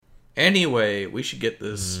Anyway, we should get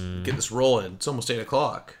this rolling. It's almost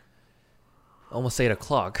 8:00. Almost 8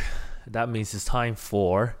 o'clock. That means it's time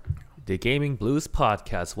for the Gaming Blues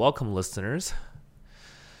podcast. Welcome, listeners.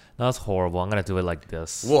 No, that's horrible. I'm going to do it like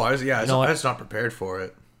this. Whoa, I was not prepared for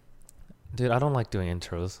it. Dude, I don't like doing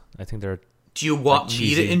intros. I think they're Do you want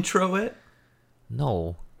me to intro it?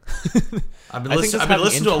 No. I've been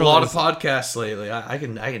listening to a lot of podcasts lately. I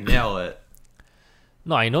can nail it.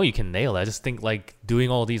 No, I know you can nail it. I just think like doing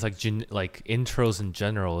all these like intros in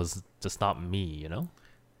general is just not me, you know?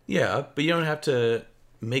 Yeah, but you don't have to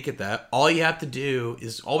make it that. All we have to do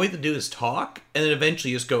is talk, and then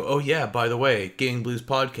eventually just go, oh yeah, by the way, Gaming Blues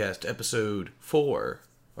Podcast, episode 4,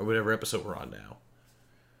 or whatever episode we're on now.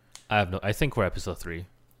 I think we're episode 3.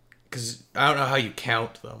 Because I don't know how you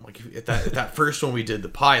count them. Like if that first one we did, the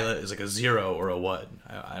pilot is like a 0 or a 1.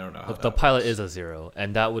 I don't know how the pilot is a 0,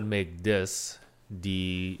 and that would make this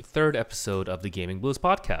the 3rd episode of the Gaming Blues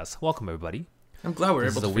Podcast. Welcome, everybody. I'm glad we're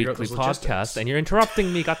able to figure out those logistics. This is a weekly podcast, and you're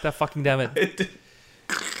interrupting me. God that fucking damn it!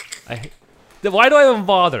 Why do I even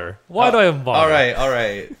bother? All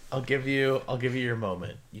right. I'll give you your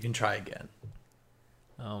moment. You can try again.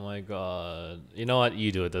 Oh my god! You know what?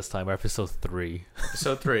 You do it this time. We're episode 3.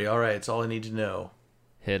 Episode 3. All right. It's all I need to know.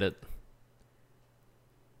 Hit it.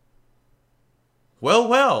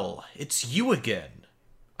 Well, it's you again.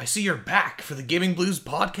 I see you're back for the Gaming Blues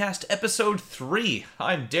Podcast, episode 3.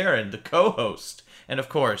 I'm Darren, the co-host. And of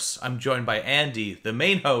course, I'm joined by Andy, the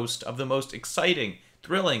main host of the most exciting,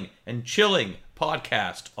 thrilling, and chilling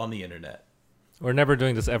podcast on the internet. We're never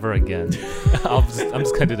doing this ever again. I'm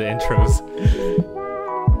just going to do the intros.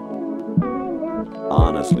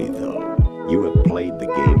 Honestly, though, you have played the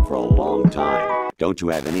game for a long time. Don't you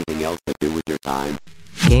have anything else to do with your time?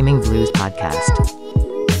 Gaming Blues Podcast.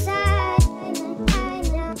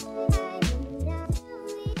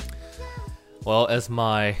 Well, as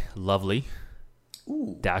my lovely,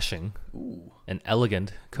 dashing, and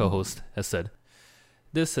elegant co-host has said,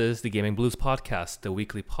 this is the Gaming Blues Podcast, the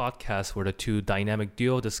weekly podcast where the two dynamic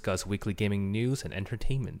duo discuss weekly gaming news and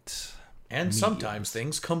entertainment. And sometimes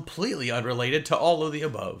things completely unrelated to all of the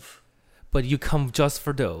above. But you come just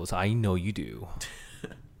for those. I know you do.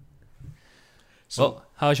 So,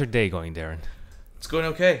 how's your day going, Darren? It's going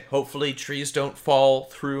okay. Hopefully trees don't fall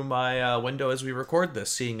through my window as we record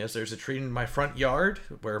this, seeing as there's a tree in my front yard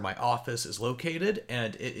where my office is located,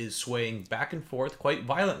 and it is swaying back and forth quite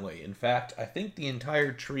violently. In fact, I think the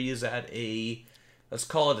entire tree is at let's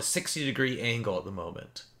call it a 60-degree angle at the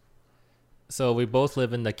moment. So we both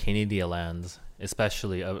live in the Canadian lands,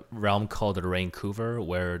 especially a realm called Vancouver,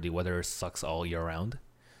 where the weather sucks all year round.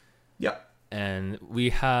 Yeah. And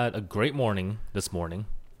we had a great morning this morning,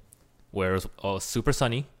 where it was super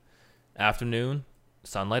sunny, afternoon,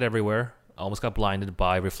 sunlight everywhere, almost got blinded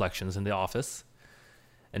by reflections in the office.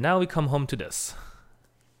 And now we come home to this.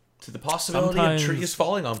 To the possibility of trees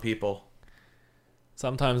falling on people.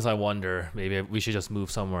 Sometimes I wonder, maybe we should just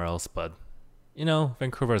move somewhere else, but, you know,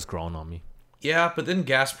 Vancouver has grown on me. Yeah, but then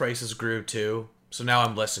gas prices grew too, so now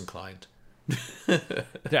I'm less inclined.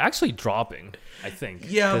 They're actually dropping, I think.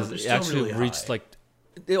 Yeah, because it actually really reached high.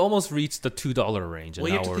 It almost reached the $2 range, and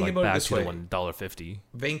now we're like back to $1.50.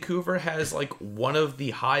 Vancouver has like one of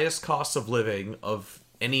the highest costs of living of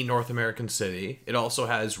any North American city. It also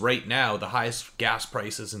has right now the highest gas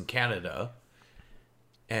prices in Canada,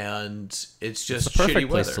 and it's just the perfect shitty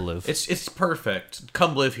place weather. to live. It's perfect.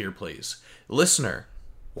 Come live here, please, listener.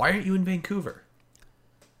 Why aren't you in Vancouver?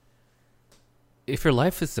 If your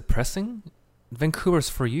life is depressing, Vancouver's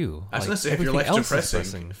for you. I was going to say, if your life's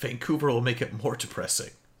depressing, Vancouver will make it more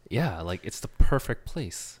depressing. Yeah, like, it's the perfect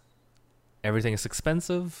place. Everything is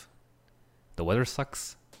expensive. The weather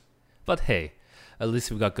sucks. But hey, at least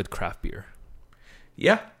we've got good craft beer.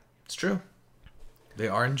 Yeah, it's true. They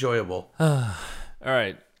are enjoyable. All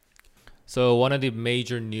right. So one of the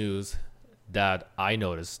major news that I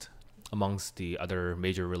noticed amongst the other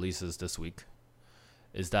major releases this week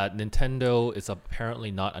is that Nintendo is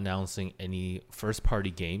apparently not announcing any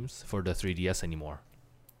first-party games for the 3DS anymore.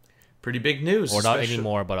 Pretty big news. Or not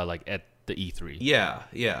anymore, but like at the E3.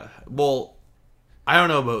 Yeah. Well, I don't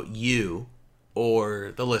know about you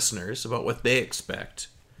or the listeners about what they expect,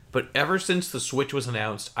 but ever since the Switch was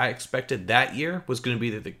announced, I expected that year was going to be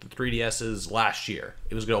the 3DS's last year.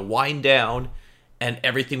 It was going to wind down and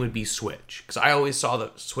everything would be Switch. Because I always saw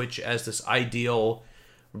the Switch as this ideal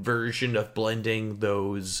version of blending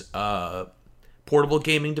those portable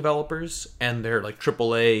gaming developers and their like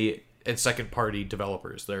AAA and second party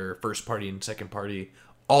developers, their first party and second party,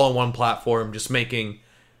 all on one platform, just making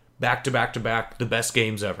back to back to back the best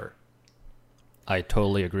games ever. I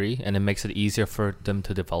totally agree, and it makes it easier for them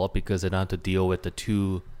to develop because they don't have to deal with the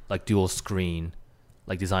two like dual screen,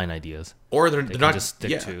 like design ideas. Or they're They can not just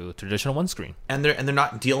stick to traditional one screen, and they're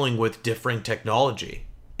not dealing with differing technology.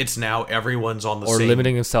 It's now everyone's on the or same.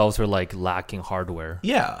 limiting themselves or like lacking hardware.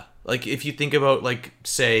 Yeah, like if you think about like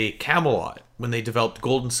say Camelot when they developed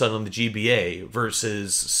Golden Sun on the GBA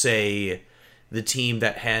versus say the team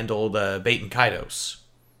that handled Baten Kaitos,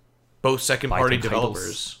 both second-party Baten Kaitos.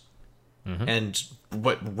 developers, and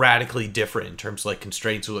what radically different in terms of like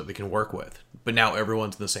constraints of what they can work with. But now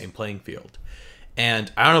everyone's in the same playing field.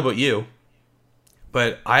 And I don't know about you,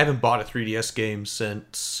 but I haven't bought a 3DS game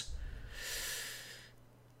since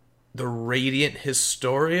the Radiant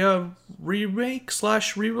Historia remake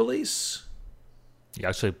 / re-release. You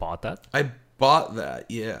actually bought that? I bought that,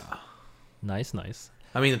 yeah. Nice.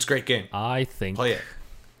 I mean, it's a great game. I think Play it.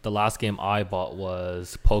 the last game I bought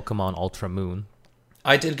was Pokemon Ultra Moon,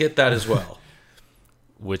 I did get that as well.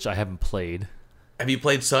 which I haven't played. Have you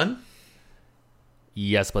played Sun?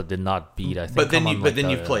 Yes, but did not beat. I think. But then I'm you on, but like, then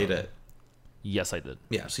the- you've played it. Yes, I did.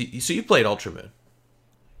 Yeah, so you played Ultramoon.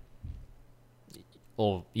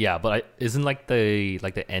 Oh, yeah, but isn't like the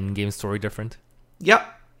end game story different? Yep.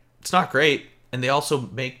 It's not great. And they also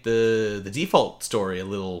make the default story a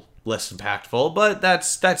little less impactful, but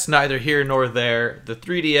that's neither here nor there. The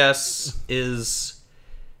 3DS is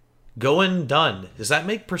going done. Does that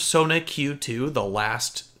make Persona Q2 the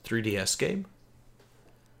last 3DS game?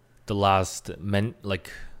 The last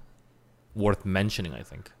worth mentioning, I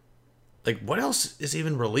think. Like, what else is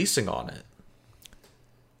even releasing on it?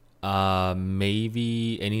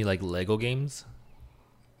 Maybe any like Lego games.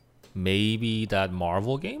 Maybe that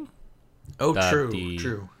Marvel game. Oh, That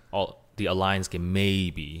true. The Alliance game,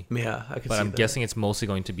 maybe. Yeah, I can But see I'm that. guessing it's mostly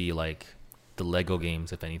going to be like the Lego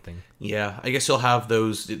games, if anything. Yeah, I guess you'll have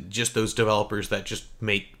those developers that just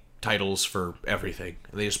make titles for everything.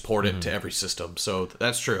 They just port it to every system. So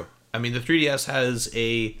that's true. I mean, the 3DS has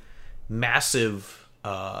a massive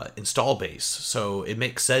install base, so it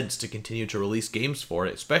makes sense to continue to release games for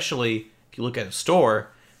it, especially if you look at a store.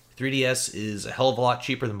 3DS is a hell of a lot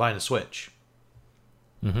cheaper than buying a Switch.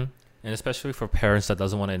 And especially for parents that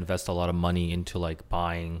doesn't want to invest a lot of money into like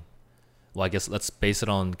buying. Well, I guess let's base it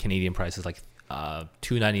on Canadian prices, like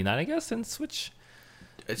 $2.99, I guess, in Switch.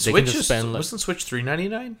 Switch just is, spend, like- wasn't Switch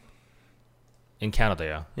 $3.99? In Canada,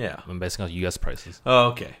 yeah. Yeah. I'm basing on US prices. Oh,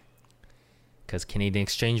 okay. Because Canadian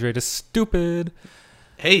exchange rate is stupid.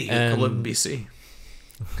 Hey, you can live in And- BC.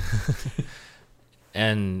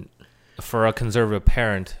 And for a conservative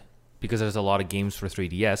parent, because there's a lot of games for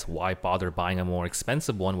 3DS, why bother buying a more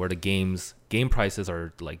expensive one where the game prices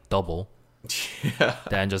are like double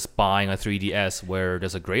than just buying a 3DS where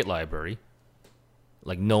there's a great library,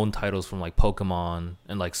 like known titles from like Pokemon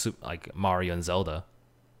and like Mario and Zelda.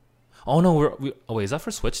 Oh no, wait, is that for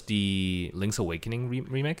Switch? The Link's Awakening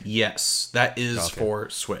remake? Yes, that is Okay. for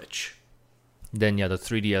Switch. Then yeah, the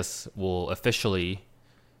 3DS will officially.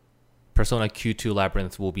 Persona Q2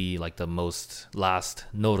 Labyrinth will be like the last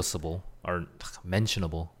noticeable or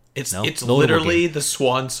mentionable. It's Notable literally game, the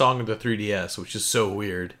swan song of the 3DS, which is so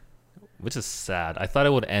weird. which is sad. I thought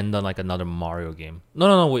it would end on like another Mario game.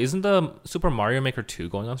 No. Wait, isn't the Super Mario Maker 2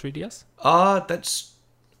 going on 3DS? That's.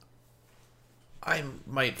 I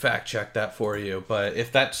might fact check that for you, but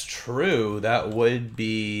if that's true, that would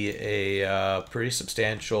be a pretty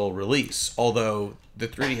substantial release. Although the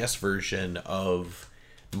 3DS version of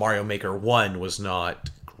Mario Maker 1 was not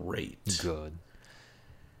great. Good.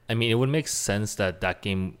 I mean, it would make sense that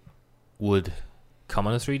game would come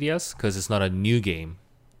on a 3DS because it's not a new game,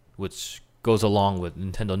 which goes along with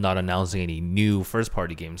Nintendo not announcing any new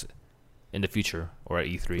first-party games in the future or at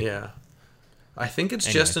E3. Yeah. I think it's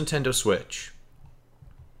Anyway. just Nintendo Switch,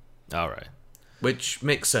 All right. which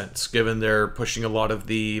makes sense given they're pushing a lot of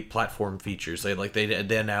the platform features. They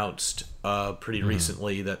announced pretty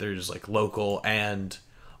recently that there's like local and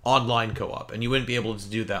online co-op, and you wouldn't be able to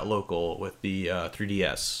do that local with the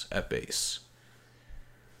 3DS at base.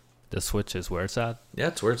 The Switch is where it's at. Yeah,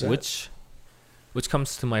 that's where it's at. Which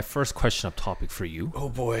comes to my first question of topic for you. Oh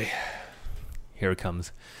boy. Here it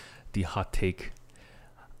comes. The hot take.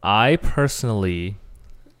 I personally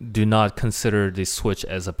do not consider the Switch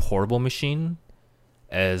as a portable machine,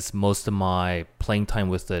 as most of my playing time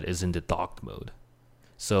with it is in the docked mode.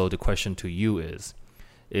 So the question to you is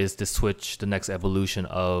the Switch the next evolution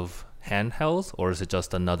of handhelds, or is it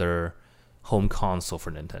just another home console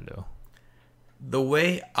for Nintendo? The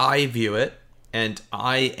way I view it, and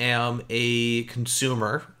I am a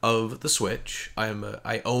consumer of the Switch.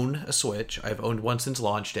 I own a Switch. I've owned one since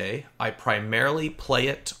launch day. I primarily play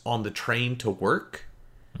it on the train to work.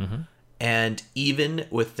 And even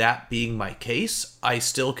with that being my case, I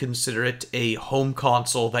still consider it a home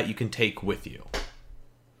console that you can take with you.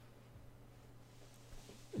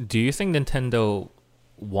 Do you think Nintendo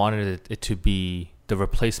wanted it to be the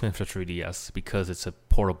replacement for 3DS because it's a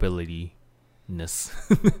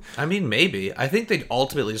portability-ness? I mean, maybe. I think they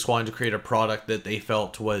ultimately just wanted to create a product that they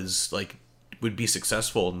felt was like would be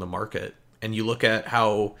successful in the market. And you look at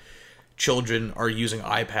how children are using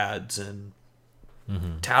iPads and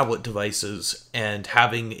tablet devices, and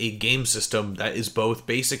having a game system that is both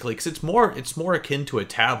basically, because it's more akin to a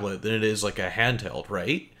tablet than it is like a handheld,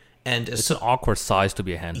 right? And It's an awkward size to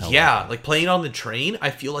be a handheld. yeah, like playing on the train, I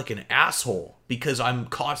feel like an asshole because I'm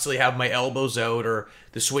constantly have my elbows out, or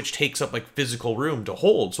the Switch takes up like physical room to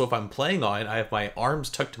hold. So if I'm playing on it, I have my arms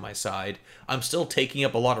tucked to my side. I'm still taking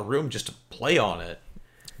up a lot of room just to play on it.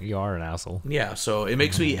 You are an asshole. Yeah, so it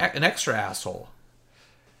makes me an extra asshole.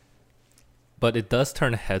 But it does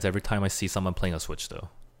turn heads every time I see someone playing a Switch, though.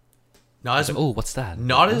 Not as Oh, what's that?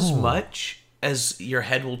 not as Oh. much as your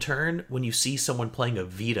head will turn when you see someone playing a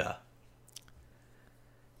Vita.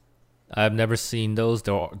 I've never seen those.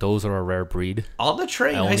 Those are a rare breed. On the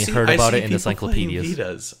train, I only see, heard I about see it in people playing encyclopedias.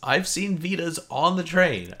 Vitas. I've seen Vitas on the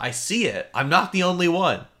train. I see it. I'm not the only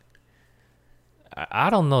one.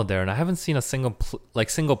 I don't know, Darren. I haven't seen a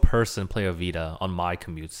single person play a Vita on my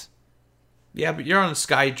commutes. Yeah, but you're on a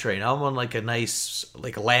SkyTrain. I'm on like a nice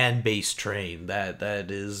like land-based train that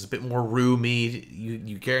is a bit more roomy.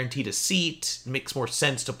 You guaranteed a seat. It makes more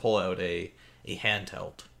sense to pull out a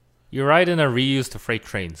handheld. You ride in a reused freight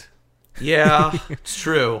trains. Yeah, it's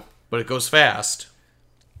true, but it goes fast.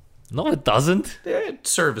 No, it doesn't.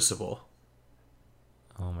 It's serviceable.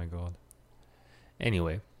 Oh my god.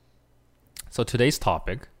 Anyway, so today's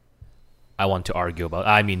topic, I want to argue about.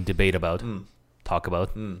 I mean, debate about, talk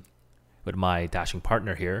about, with my dashing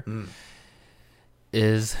partner here,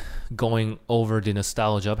 is going over the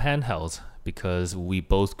nostalgia of handhelds, because we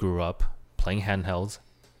both grew up playing handhelds.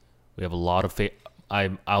 We have a lot of I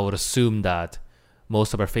would assume that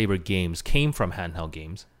most of our favorite games came from handheld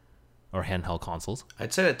games or handheld consoles.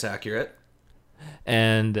 I'd say that's accurate.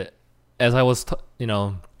 And as I was,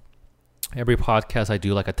 every podcast I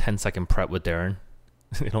do like a 10-second prep with Darren.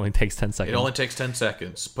 It only takes 10 seconds. It only takes 10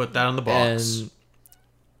 seconds. Put that on the box. And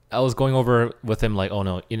I was going over with him like, oh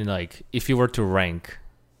no, if you were to rank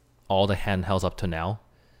all the handhelds up to now,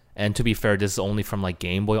 and to be fair, this is only from like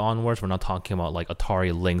Game Boy onwards. We're not talking about like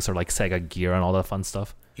Atari Lynx or like Sega Gear and all that fun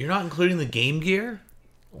stuff. You're not including the Game Gear?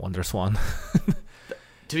 Wonder Swan.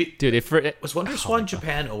 Dude, was Wonder Swan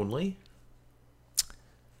Japan only?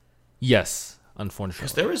 Yes, Because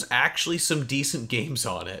unfortunately. there was actually some decent games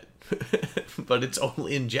on it. But it's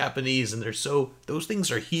only in Japanese, and those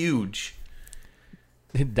things are huge.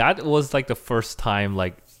 That was like the first time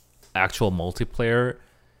like actual multiplayer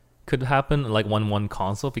could happen like one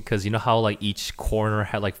console, because you know how like each corner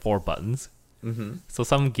had like 4 buttons. Mm-hmm. So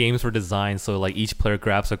some games were designed so like each player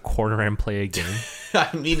grabs a corner and play a game.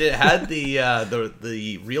 I mean, it had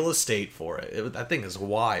the real estate for it. That thing is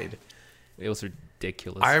wide. It was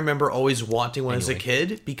ridiculous. I remember always wanting one as a Anyway.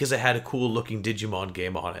 kid because it had a cool looking Digimon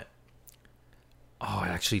game on it. Oh, I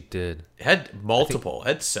actually did. It had multiple. It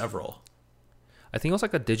had several. I think it was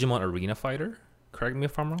like a Digimon Arena Fighter. Correct me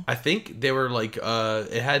if I'm wrong. I think they were like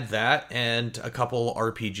it had that and a couple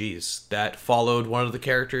RPGs that followed one of the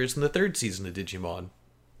characters in the 3rd season of Digimon.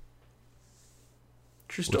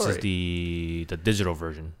 True story. Which is the digital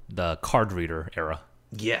version, the card reader era.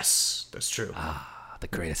 Yes, that's true. The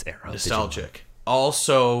greatest era. of Nostalgic.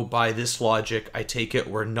 Also, by this logic, I take it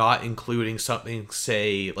we're not including something,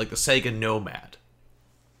 say, like the Sega Nomad. Digimon.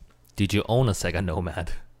 Did you own a Sega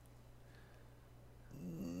Nomad?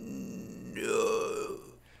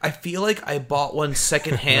 I feel like I bought one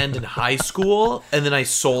secondhand in high school, and then I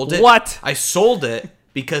sold it. What? I sold it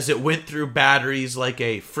because it went through batteries like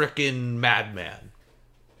a frickin' madman.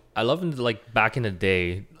 I love it, like back in the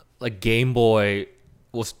day, like Game Boy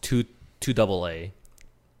was 2 AA.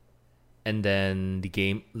 And then the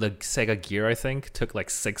Sega Gear, I think, took like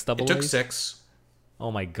 6 AA's. It took 6.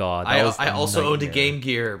 Oh my god. I was a also owned a nightmare. Game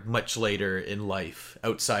Gear much later in life,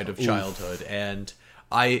 outside of childhood, and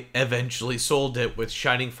I eventually sold it with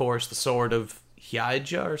Shining Force, the Sword of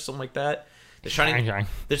Hyaja, or something like that.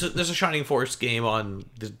 There's a Shining Force game on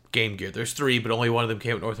the Game Gear. There's 3, but only one of them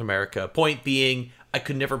came out North America. Point being, I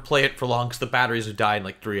could never play it for long because the batteries would die in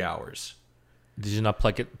like 3 hours. Did you not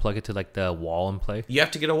plug it to like the wall and play? You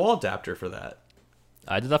have to get a wall adapter for that.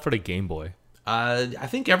 I did that for the Game Boy. I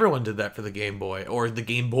think everyone did that for the Game Boy, or the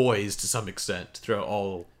Game Boys to some extent, throughout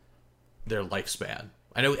all their lifespan.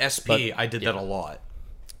 I know SP, I did that a lot.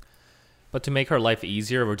 But to make our life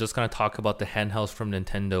easier, we're just going to talk about the handhelds from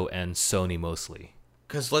Nintendo and Sony mostly.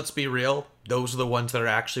 Because let's be real, those are the ones that are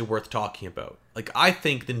actually worth talking about. Like, I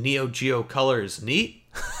think the Neo Geo Color is neat,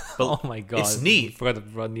 Oh my god. It's neat. I forgot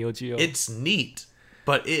about Neo Geo. It's neat,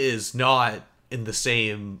 but it is not in the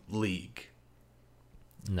same league.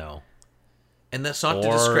 No. And that's not to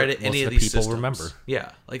Or discredit most any of of the these people systems. remember.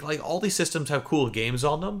 Yeah, like all these systems have cool games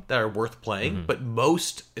on them that are worth playing, but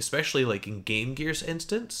most, especially like in Game Gear's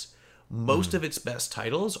instance, most of its best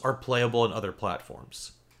titles are playable on other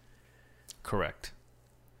platforms Correct.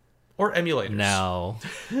 or emulators. Now,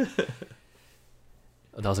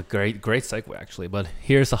 that was a great segue, actually. But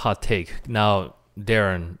here's a hot take. Now,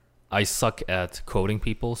 Darren, I suck at quoting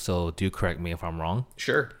people, so do correct me if I'm wrong.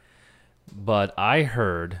 Sure. But I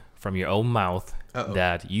heard from your own mouth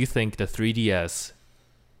that you think the 3DS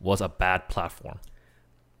was a bad platform.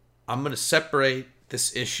 I'm going to separate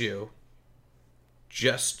this issue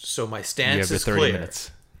just so my You stance have is 30 clear.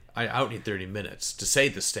 minutes. I don't need 30 minutes to say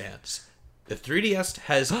the stance. The 3DS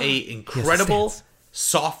has a incredible stance.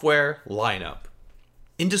 software lineup.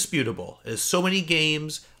 Indisputable. It has so many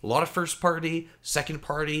games, a lot of first party, second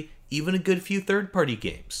party, even a good few third party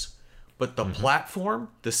games. But the platform,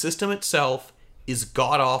 the system itself, is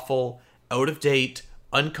god-awful, out of date,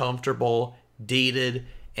 uncomfortable, dated,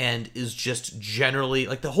 and is just generally,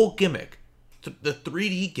 like the whole gimmick. The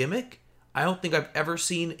 3D gimmick, I don't think I've ever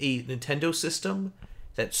seen a Nintendo system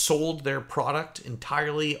that sold their product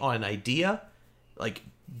entirely on an idea, like,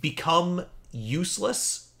 become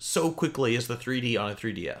useless so quickly as the 3D on a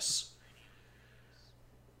 3DS.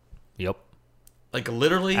 Yep. Like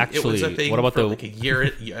literally, it was a Actually, thing what about for the- like a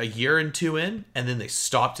year and two in, and then they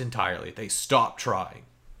stopped entirely. They stopped trying.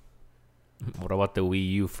 What about the Wii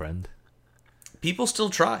U, friend? People still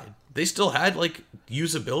tried. They still had like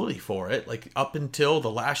usability for it, like up until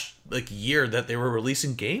the last like year that they were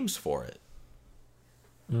releasing games for it.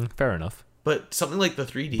 Fair enough. But something like the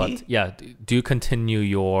 3D. But yeah, do continue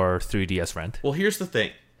your 3DS rant. Well, here's the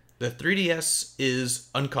thing. The 3DS is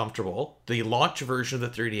uncomfortable. The launch version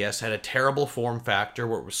of the 3DS had a terrible form factor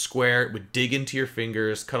where it was square, it would dig into your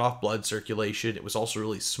fingers, cut off blood circulation. It was also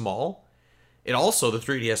really small. It also, the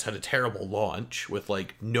 3DS had a terrible launch with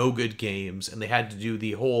like no good games, and they had to do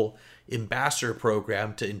the whole ambassador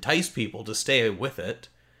program to entice people to stay with it.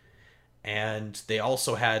 And they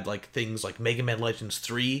also had like things like Mega Man Legends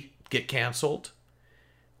 3 get canceled,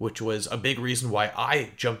 which was a big reason why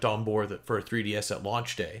I jumped on board for a 3DS at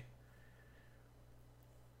launch day.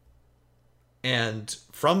 And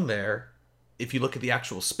from there, if you look at the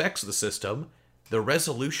actual specs of the system, the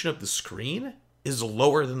resolution of the screen is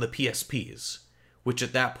lower than the PSP's, which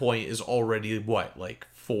at that point is already, what, like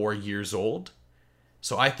 4 years old?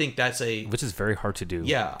 So I think that's Which is very hard to do.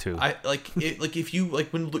 yeah, Too. I like it. Like if you like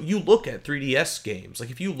when you look at 3DS games, like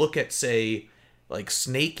if you look at say like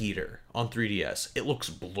Snake Eater on 3DS, it looks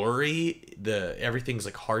blurry. Everything's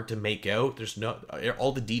like hard to make out. There's no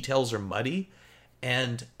all the details are muddy,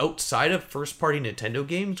 and outside of first party Nintendo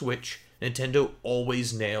games, which Nintendo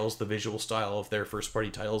always nails the visual style of their first party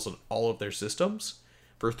titles on all of their systems.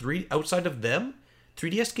 Outside of them,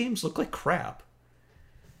 3DS games look like crap.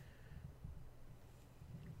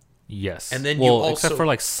 Yes. And then well, you also- except for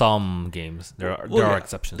like some games, there are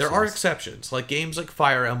exceptions. There to are this. exceptions. Like games like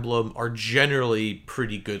Fire Emblem are generally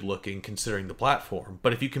pretty good looking considering the platform.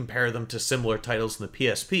 But if you compare them to similar titles in the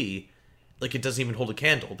PSP, like it doesn't even hold a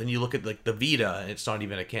candle. Then you look at like the Vita and it's not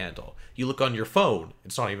even a candle. You look on your phone,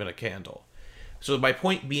 it's not even a candle. So my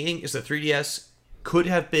point being is the 3DS could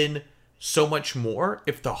have been so much more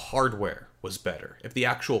if the hardware was better. If the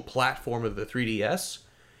actual platform of the 3DS,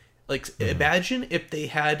 like imagine if they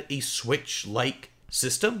had a Switch-like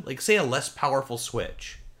system, like say a less powerful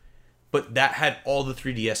Switch, but that had all the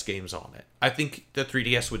 3DS games on it. I think the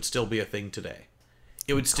 3DS would still be a thing today.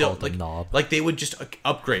 It would still Called a knob. like they would just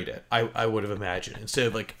upgrade it. I would have imagined instead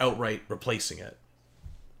of like outright replacing it.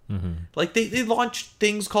 Like they launched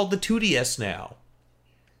things called the 2DS now.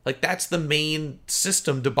 Like that's the main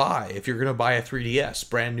system to buy if you're going to buy a 3DS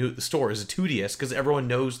brand new at the store is a 2DS because everyone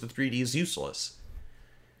knows the 3D is useless.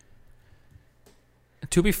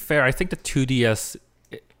 To be fair, I think the 2DS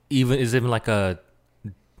is even like a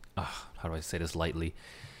how do I say this lightly?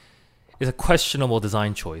 It's a questionable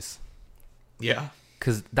design choice Yeah.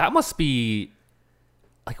 because that must be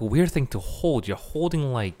like a weird thing to hold. You're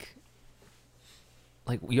holding like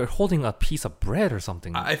you're holding a piece of bread or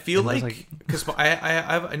something. I feel And like because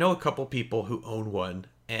I know a couple people who own one,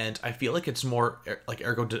 and I feel like it's more like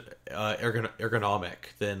ergonomic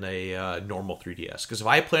than a normal 3DS. Because if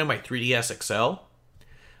I play on my 3DS XL,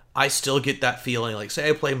 I still get that feeling like say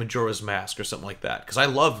I play Majora's Mask or something like that. Because I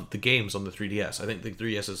love the games on the 3DS. I think the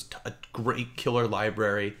 3DS is a great killer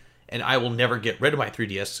library, and I will never get rid of my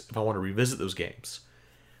 3DS if I want to revisit those games.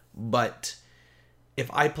 But if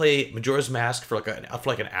I play Majora's Mask for like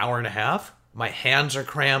an hour and a half, my hands are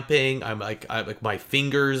cramping. I'm like my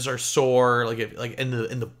fingers are sore. And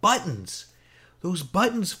the buttons, those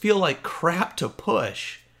buttons feel like crap to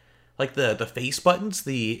push. Like the face buttons,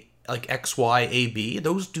 the like X, Y, A, B,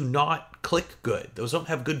 those do not click good. Those don't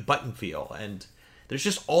have good button feel. And there's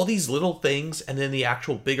just all these little things, and then the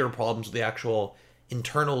actual bigger problems with the actual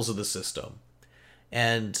internals of the system.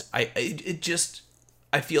 And I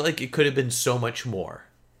feel like it could have been so much more.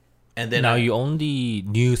 And then now you own the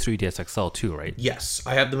new 3DS XL too, right? Yes,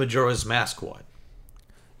 I have the Majora's Mask one.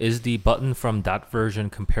 Is the button from that version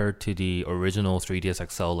compared to the original 3DS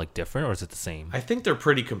XL like different, or is it the same? I think they're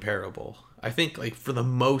pretty comparable. I think like for the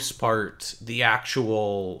most part, the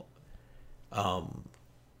actual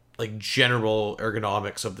like general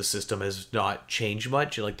ergonomics of the system has not changed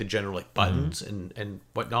much, like the general like buttons and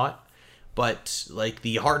whatnot. But like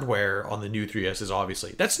the hardware on the new 3DS is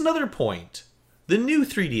obviously, that's another point. The new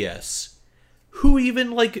 3DS, who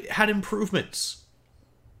even like had improvements?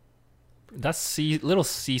 That little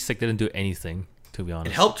C-Stick didn't do anything, to be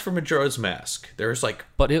honest. It helped for Majora's Mask. There's like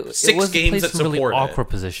but it 6 was games that placed in a really support awkward it.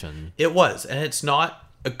 position. It was, and it's not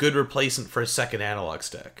a good replacement for a second analog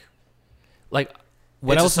stick. Like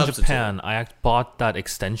when It's I a was in substitute. Japan, I bought that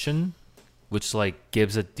extension, which like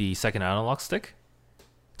gives it the second analog stick,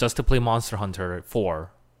 just to play Monster Hunter 4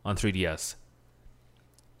 on 3DS.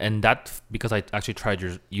 And that, because I actually tried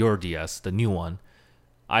your DS, the new one,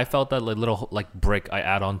 I felt that little like brick I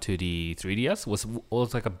add on to the 3DS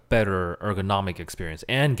was like a better ergonomic experience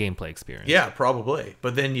and gameplay experience. Yeah, probably.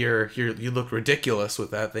 But then you look ridiculous with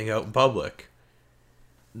that thing out in public.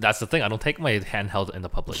 That's the thing. I don't take my handheld in the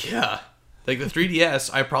public. Yeah. Like the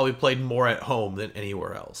 3DS, I probably played more at home than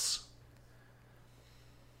anywhere else.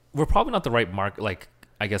 We're probably not the right mark. Like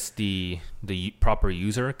I guess the proper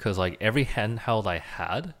user, because like every handheld I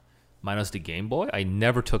had, minus the Game Boy, I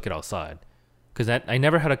never took it outside. Because I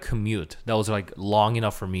never had a commute that was like long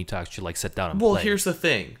enough for me to actually like sit down and Well, play. here's the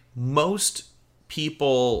thing. Most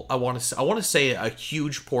people, I want to say a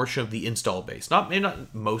huge portion of the install base, maybe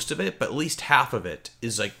not most of it, but at least half of it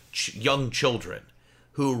is like young children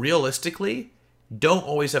who realistically don't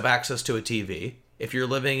always have access to a TV. If you're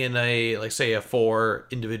living in a, like say a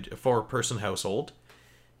 4-person household,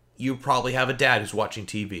 you probably have a dad who's watching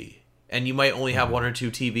TV. And you might only have 1 or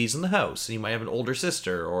 2 TVs in the house. And you might have an older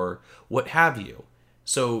sister or what have you.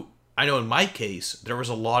 So I know in my case, there was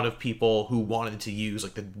a lot of people who wanted to use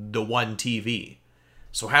like the one TV.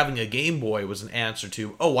 So having a Game Boy was an answer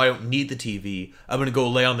to, oh, I don't need the TV. I'm going to go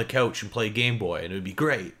lay on the couch and play Game Boy. And it would be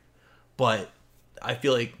great. But I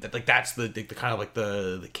feel like that's the kind of like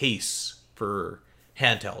the case for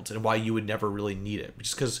handhelds and why you would never really need it.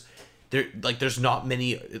 Just because there's not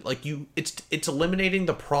many, it's eliminating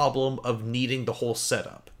the problem of needing the whole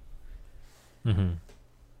setup. Mm-hmm.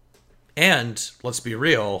 And let's be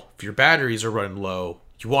real, if your batteries are running low,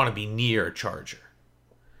 you want to be near a charger.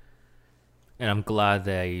 And I'm glad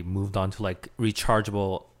they moved on to like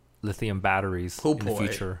rechargeable lithium batteries in the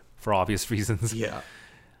future for obvious reasons. Yeah.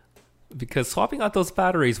 Because swapping out those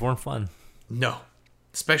batteries weren't fun. No.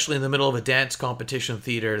 Especially in the middle of a dance competition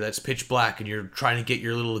theater that's pitch black and you're trying to get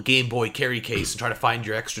your little Game Boy carry case and try to find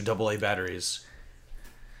your extra AA batteries.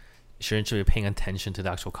 Shouldn't you be paying attention to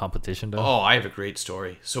the actual competition though? Oh, I have a great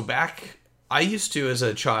story. So I used to, as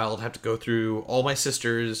a child, have to go through all my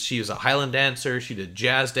sisters. She was a Highland dancer. She did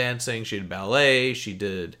jazz dancing. She did ballet. I think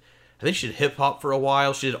she did hip hop for a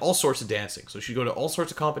while. She did all sorts of dancing. So she'd go to all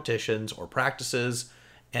sorts of competitions or practices,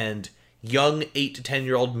 and young 8 to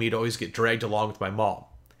 10-year-old me would always get dragged along with my mom.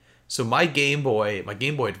 So my Game Boy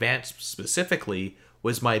Advance specifically,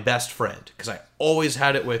 was my best friend because I always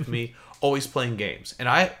had it with me, always playing games. And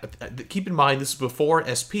I keep in mind, this is before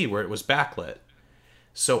SP where it was backlit.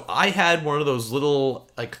 So I had one of those little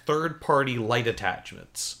like third-party light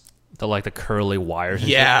attachments. The curly wires.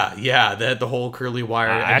 Yeah, they had the whole curly wire.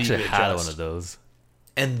 I actually had adjust. one of those.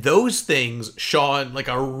 And those things shone like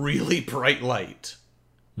a really bright light.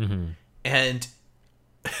 Mm-hmm. And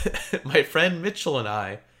my friend Mitchell and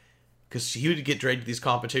I, because he would get dragged to these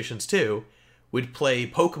competitions too, would play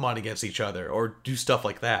Pokemon against each other or do stuff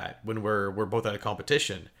like that when we're both at a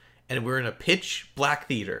competition. And we're in a pitch black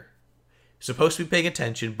theater. Supposed to be paying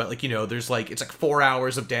attention, but there's it's 4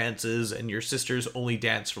 hours of dances and your sisters only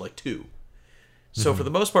dance for 2. So for the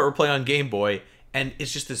most part, we're playing on Game Boy, and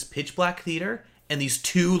it's just this pitch black theater and these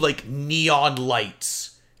 2 neon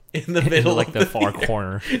lights in the middle, in the far theater.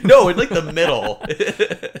 corner. No, in the middle.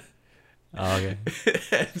 Oh, okay.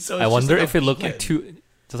 So I wonder if it a looked like beacon.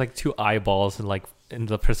 just like two eyeballs and like in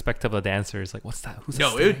the perspective of the dancer is like, what's that? Who's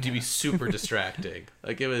No, that it would staring be at? super distracting.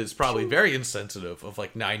 Like, it was probably very insensitive of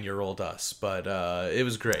like 9-year-old us, but it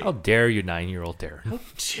was great. How dare you, 9-year-old Darren?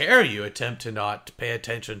 Dare you attempt to not pay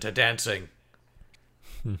attention to dancing?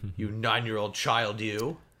 You 9-year-old child,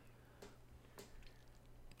 you.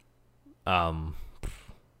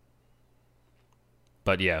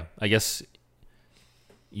 But yeah, I guess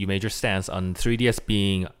you made your stance on 3DS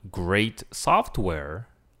being great software,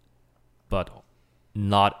 but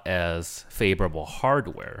not as favorable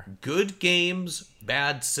hardware. Good games,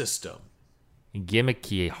 bad system.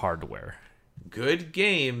 Gimmicky hardware. Good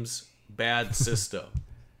games, bad system.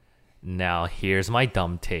 Now, here's my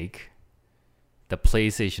dumb take. The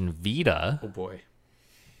PlayStation Vita, Oh boy.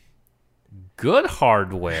 good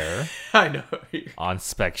hardware I know. on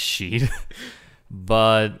spec sheet,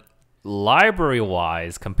 but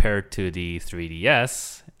library-wise, compared to the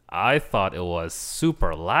 3DS, I thought it was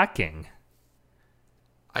super lacking.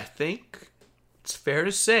 I think it's fair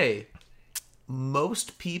to say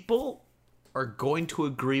most people are going to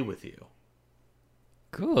agree with you.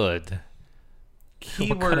 Good.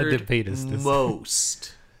 Keyword What kind of debate is this?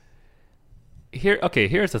 most.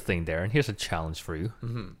 Here's the thing, Darren. Here's a challenge for you.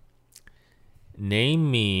 Mm-hmm. Name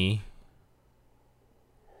me.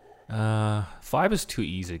 5 is too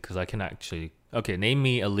easy because I can actually. Okay, name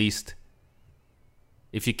me at least,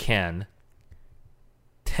 if you can,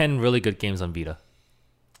 10 really good games on Vita.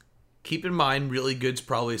 Keep in mind, really good's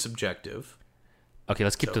probably subjective. Okay,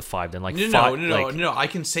 let's keep to 5 then. Like No, five, no. I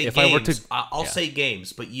can say if games. I were to- I'll yeah. say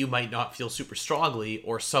games, but you might not feel super strongly,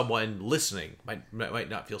 or someone listening might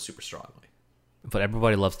not feel super strongly. But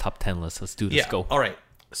everybody loves top 10 lists. Let's do this. Go. All right.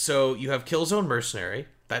 So you have Killzone Mercenary.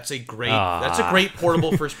 That's a great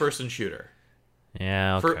portable first person shooter.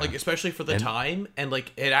 Yeah. Okay. For like, especially for the time, and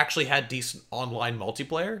like it actually had decent online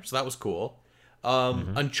multiplayer, so that was cool.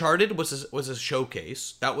 Uncharted was a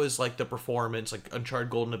showcase. That was like the performance, like Uncharted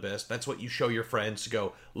Golden Abyss. That's what you show your friends to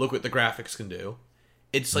go, look what the graphics can do.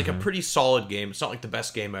 It's like a pretty solid game. It's not like the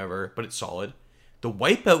best game ever, but it's solid. The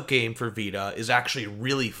Wipeout game for Vita is actually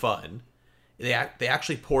really fun. They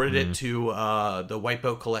actually ported it to the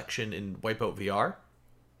Wipeout collection in Wipeout VR.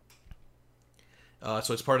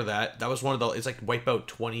 So it's part of that. That was one of the. It's like Wipeout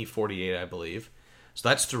 2048, I believe. So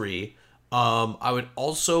that's 3. I would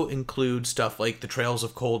also include stuff like the Trails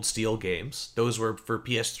of Cold Steel games. Those were for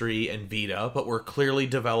PS3 and Vita, but were clearly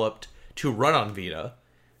developed to run on Vita.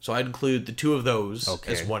 So I'd include the 2 of those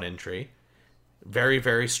as one entry. Very,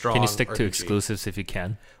 very strong. Can you stick to RPG. exclusives if you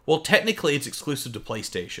can? Well, technically, it's exclusive to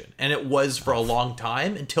PlayStation, and it was for a long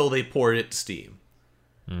time until they ported it to Steam,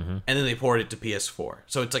 and then they ported it to PS4.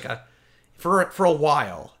 So it's like for a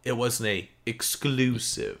while, it wasn't a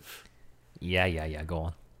exclusive. Yeah.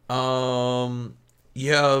 Go on.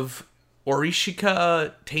 You have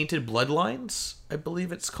Orishika Tainted Bloodlines, I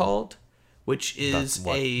believe it's called, which is That's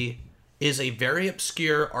what? a very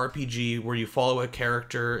obscure RPG where you follow a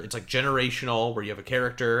character. It's like generational, where you have a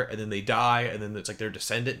character and then they die, and then it's like their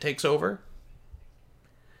descendant takes over.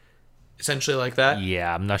 Essentially like that.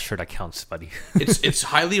 Yeah, I'm not sure that counts, buddy. It's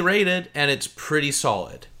highly rated and it's pretty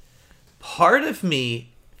solid. Part of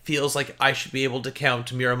me feels like I should be able to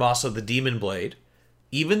count Muramasa the Demon Blade,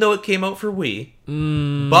 even though it came out for Wii.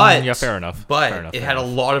 But yeah, fair enough. But Fair enough, it fair had a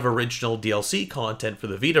enough. lot of original DLC content for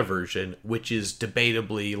the Vita version, which is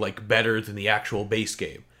debatably like better than the actual base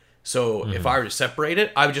game. So if I were to separate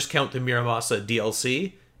it, I would just count the Muramasa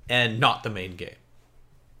DLC and not the main game,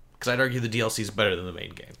 because I'd argue the DLC is better than the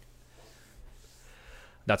main game.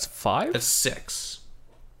 That's 5? That's 6.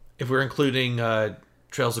 If we're including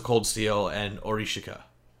Trails of Cold Steel and Orishika.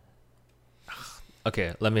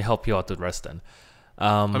 Okay, let me help you out with the rest then.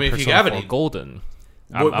 mean, if you Persona have 4 any- Golden.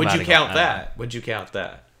 Would you count that? Would you count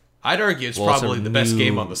that? I'd argue it's Well, it's a probably the best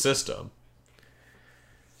game new- on the system.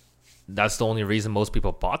 That's the only reason most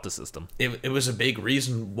people bought the system. It was a big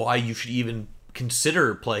reason why you should even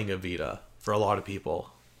consider playing a Vita for a lot of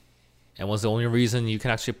people. And was the only reason you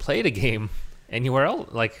can actually play the game anywhere else.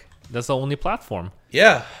 Like, that's the only platform.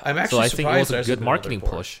 Yeah, I'm actually So I think it was surprised there a hasn't good been marketing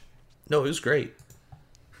another port. push. No, it was great.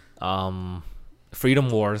 Freedom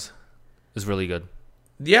Wars is really good.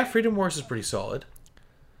 Yeah, Freedom Wars is pretty solid.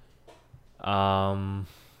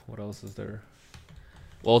 What else is there?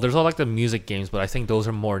 Well, there's all like the music games, but I think those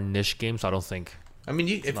are more niche games. So I don't think. I mean,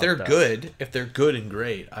 if not they're that. good and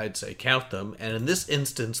great, I'd say count them. And in this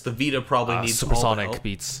instance, the Vita probably needs all the Supersonic help.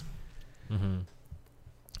 beats. The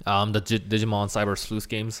Digimon Cyber Sleuth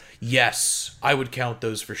games. Yes, I would count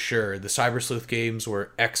those for sure. The Cyber Sleuth games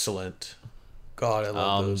were excellent. God, I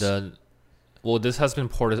love those. Well, this has been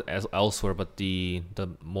ported as elsewhere, but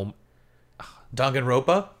Danganronpa?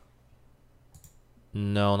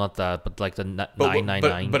 No, not that, but like the But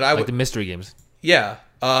 999, but I like would- the mystery games. Yeah,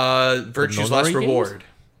 Virtue's Notary Last games? Reward,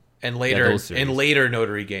 and later those series. and later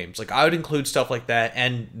Notary games. Like I would include stuff like that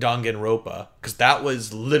and Danganronpa because that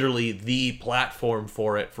was literally the platform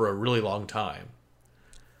for it for a really long time.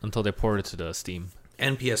 Until they ported it to the Steam.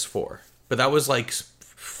 And PS4, but that was like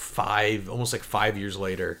almost like 5 years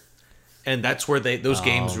later, and that's where those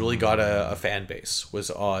games really got a fan base, was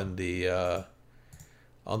on the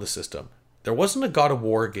system. There wasn't a God of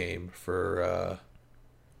War game for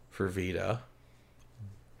Vita.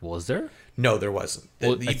 Was there? No, there wasn't.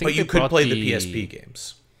 Well, I think But you they could brought play the the- PSP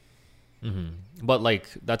games. But like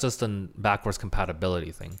that's just a backwards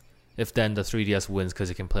compatibility thing. If then the 3DS wins because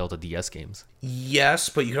it can play all the DS games. Yes,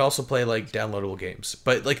 but you could also play like downloadable games.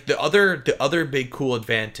 But like the other big cool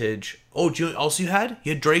advantage. Oh, do you also you had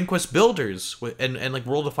Dragon Quest Builders and like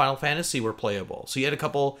World of Final Fantasy were playable. So you had a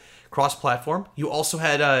couple cross-platform. You also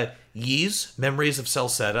had Ys Memories of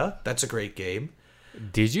Celceta. That's a great game.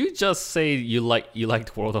 Did you just say you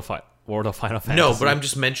liked World of Final Fantasy? No, but I'm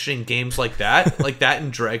just mentioning games like that, like that in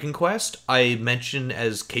Dragon Quest. I mention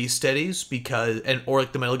as case studies or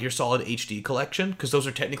like the Metal Gear Solid HD collection, because those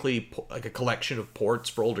are technically like a collection of ports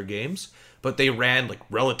for older games, but they ran like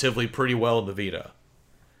relatively pretty well in the Vita.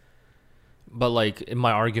 But like, in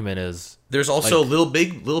my argument is There's also like,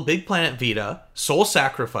 Little Big Planet Vita, Soul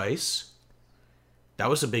Sacrifice. That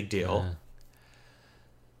was a big deal.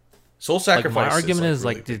 Soul Sacrifice. my argument is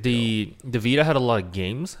really like big the Vita had a lot of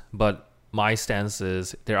games, but my stance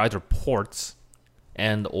is they're either ports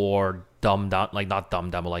and or dumbed down, like not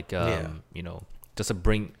dumbed down, but like you know, just to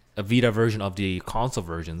bring a Vita version of the console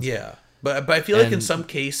versions. Yeah. But I feel like in And- some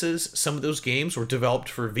cases, some of those games were developed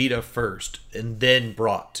for Vita first and then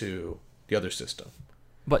brought to the other system.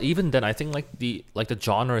 But even then, I think like the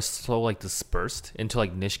genre is so like dispersed into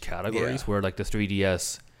like niche categories Yeah. where like the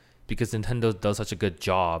 3DS, because Nintendo does such a good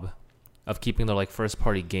job of keeping their like first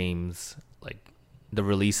party games, like the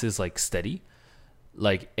releases like steady.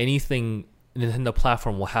 Like anything Nintendo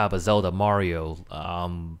platform will have a Zelda, Mario,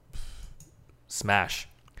 Smash.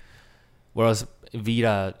 Whereas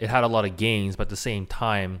Vita, it had a lot of games, but at the same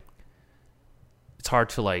time, it's hard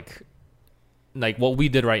to like what we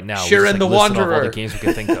did right now. Shiren we just, the listed off all Wanderer. the games we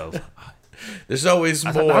could think of. There's always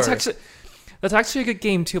more. That's actually a good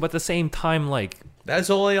game too, but at the same time, like That's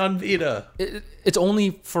only on Vita. it's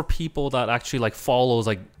only for people that actually like follows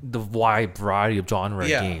like the wide variety of genre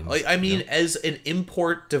Yeah, games. like I mean, as an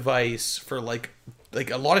import device for like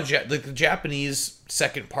a lot of like the Japanese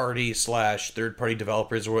second party / third party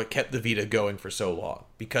developers were what kept the Vita going for so long,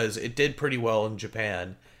 because it did pretty well in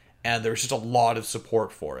Japan, and there was just a lot of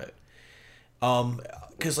support for it.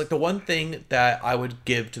 Because like the one thing that I would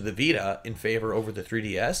give to the Vita in favor over the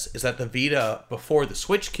 3DS is that the Vita before the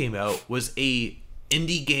Switch came out was a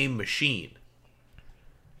indie game machine.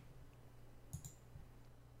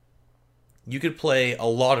 You could play a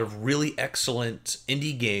lot of really excellent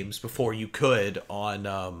indie games before you could on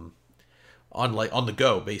the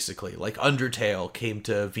go, basically. Like Undertale came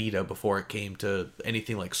to Vita before it came to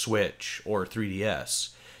anything like Switch or 3DS.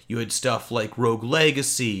 You had stuff like Rogue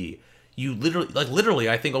Legacy. You literally,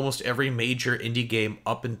 I think almost every major indie game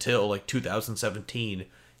up until like 2017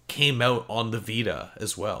 came out on the Vita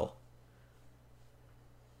as well.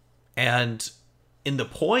 And in the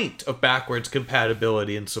point of backwards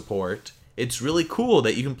compatibility and support, it's really cool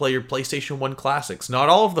that you can play your PlayStation 1 classics. Not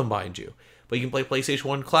all of them, mind you, but you can play PlayStation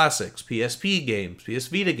 1 classics, PSP games, PS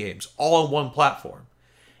Vita games, all on one platform.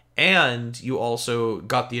 And you also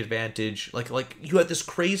got the advantage, like you had this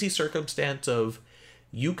crazy circumstance of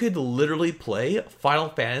you could literally play Final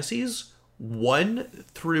Fantasies 1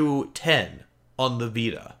 through 10 on the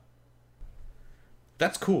Vita.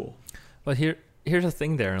 That's cool. But here's the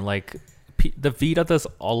thing there, and like the Vita does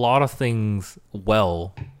a lot of things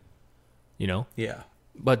well, you know. Yeah.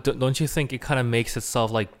 But don't you think it kind of makes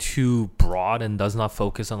itself like too broad and does not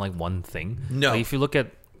focus on like one thing? No. Like, if you look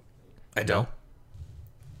at, I don't.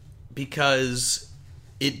 Because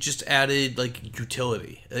it just added like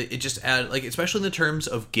utility. It just added like, especially in the terms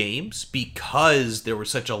of games, because there was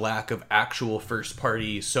such a lack of actual first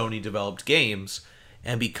party Sony developed games,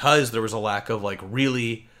 and because there was a lack of like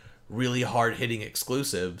really, really hard hitting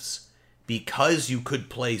exclusives, because you could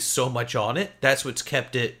play so much on it, that's what's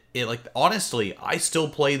kept it like, honestly, I still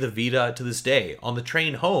play the Vita to this day. On the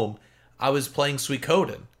train home, I was playing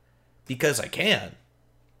Suikoden because I can.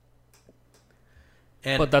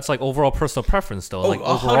 And but that's like overall personal preference though. Oh, Like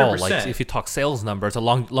overall, 100%. like if you talk sales numbers, a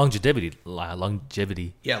longevity.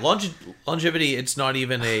 yeah, longevity, it's not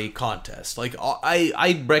even a contest. Like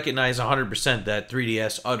I recognize 100% that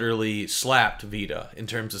 3DS utterly slapped Vita in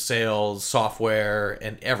terms of sales, software,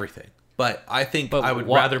 and everything. But I think I would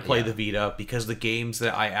rather play the Vita because the games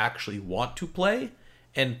that I actually want to play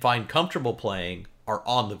and find comfortable playing are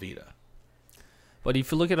on the Vita. But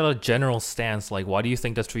if you look at a general stance, like, why do you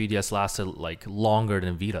think the 3DS lasted like longer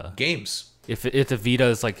than Vita? Games. If the Vita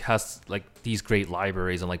is like has like these great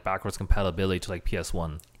libraries and like backwards compatibility to like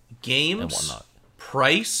PS1 games and whatnot,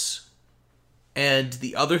 price, and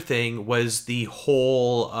the other thing was the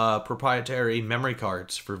whole proprietary memory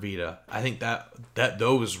cards for Vita. I think that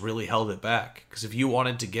those really held it back, because if you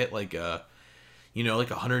wanted to get like a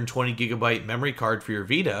 120 gigabyte memory card for your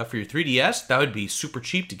Vita, for your 3DS, that would be super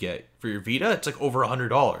cheap to get. For your Vita, it's like over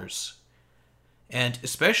 $100. And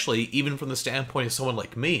especially even from the standpoint of someone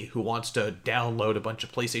like me who wants to download a bunch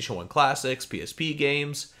of PlayStation 1 classics, PSP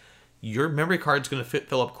games, your memory card's going to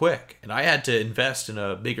fill up quick. And I had to invest in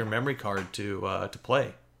a bigger memory card to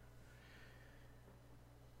play.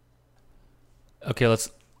 Okay, let's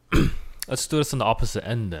do this on the opposite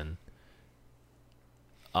end then.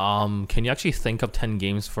 Can you actually think of 10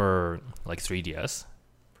 games for like 3DS?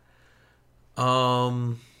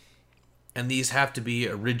 And these have to be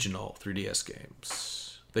original 3DS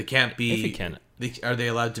games. They can't be. If you can. Are they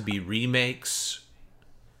allowed to be remakes?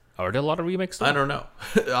 Are there a lot of remakes though? I don't know.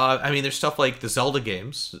 I mean, there's stuff like the Zelda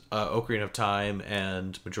games, Ocarina of Time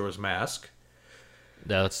and Majora's Mask.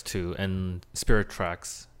 That's two. And Spirit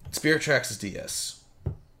Tracks. Spirit Tracks is DS.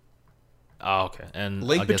 Oh, okay. And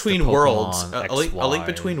Link Between Worlds. A Link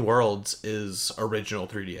Between Worlds is original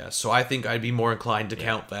 3DS. So I think I'd be more inclined to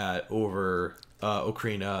count that over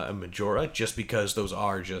Ocarina and Majora, just because those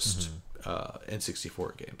are just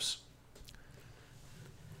N64 games.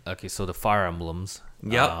 Okay, so the Fire Emblems.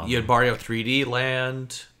 Yep, you had Mario 3D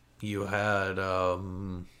Land. You had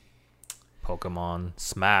Pokemon.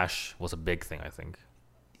 Smash was a big thing, I think.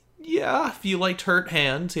 Yeah, if you liked Hurt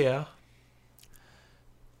Hands, yeah.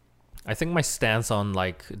 I think my stance on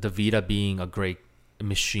like the Vita being a great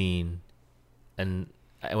machine, and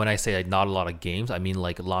when I say like not a lot of games, I mean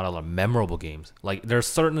like a lot of memorable games. Like there's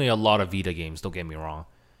certainly a lot of Vita games, don't get me wrong.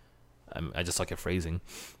 I just like your phrasing.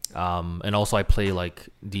 And also I play like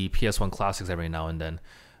the PS1 classics every now and then.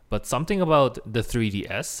 But something about the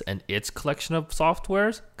 3DS and its collection of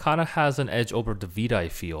softwares kind of has an edge over the Vita, I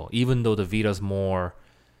feel. Even though the Vita's more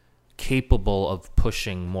capable of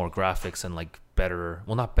pushing more graphics and like better,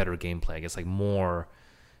 well, not better gameplay, I guess like more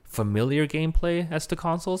familiar gameplay as to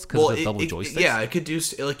consoles because of the double joysticks. Yeah, it could do,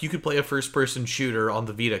 like you could play a first-person shooter on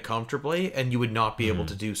the Vita comfortably, and you would not be able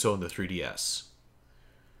to do so in the 3DS.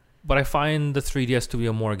 But I find the 3DS to be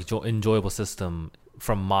a more enjoyable system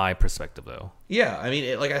from my perspective, though. Yeah, I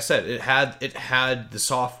mean, like I said, it had the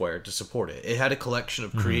software to support it. It had a collection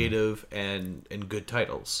of creative and good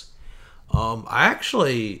titles. I'm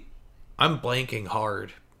blanking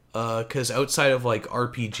hard because outside of like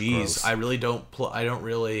RPGs, gross. I don't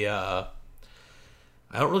really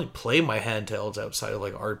play my handhelds outside of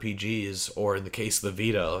like RPGs, or in the case of the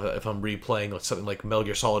Vita, if I'm replaying like something like Metal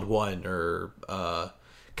Gear Solid 1 or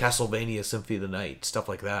Castlevania Symphony of the Night, stuff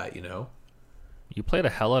like that, you know? You played a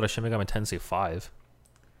hell out of Shin Megami Tensei 5.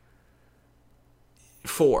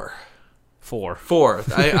 4.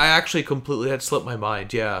 I actually completely had slipped my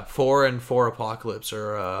mind. Yeah, 4 and 4 Apocalypse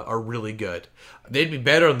are really good. They'd be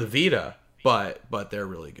better on the Vita, but they're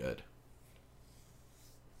really good.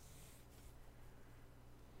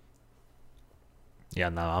 Yeah,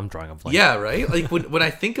 no, I'm drawing a blank. Yeah, right. Like when I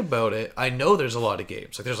think about it, I know there's a lot of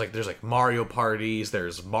games. Like there's like Mario Parties.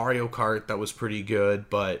 There's Mario Kart that was pretty good,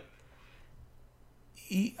 but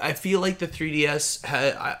I feel like the 3DS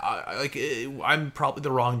had I'm probably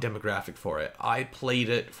the wrong demographic for it. I played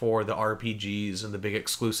it for the RPGs and the big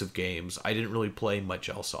exclusive games. I didn't really play much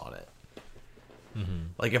else on it.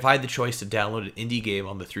 Like if I had the choice to download an indie game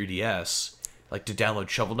on the 3DS, like to download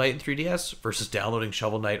Shovel Knight in 3DS versus downloading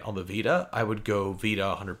Shovel Knight on the Vita, I would go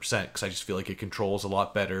Vita 100% because I just feel like it controls a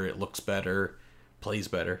lot better, it looks better, plays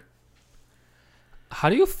better. How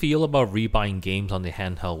do you feel about rebuying games on the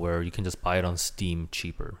handheld where you can just buy it on Steam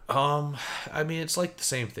cheaper? I mean, it's like the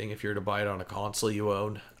same thing if you were to buy it on a console you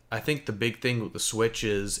own. I think the big thing with the Switch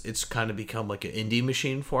is it's kind of become like an indie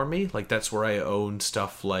machine for me. Like that's where I own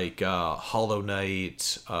stuff like Hollow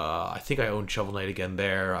Knight. I think I own Shovel Knight again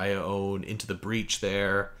there. I own Into the Breach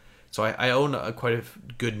there. So I own quite a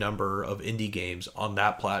good number of indie games on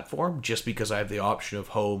that platform just because I have the option of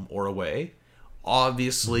home or away.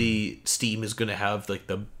 Obviously, Steam is going to have like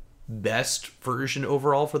the best version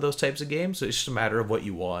overall for those types of games. So it's just a matter of what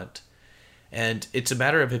you want. And it's a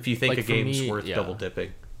matter of if you think like a game's worth yeah. double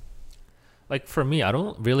dipping. Like for me, I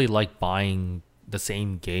don't really like buying the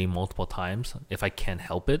same game multiple times if I can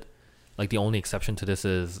help it. Like the only exception to this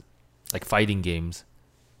is like fighting games.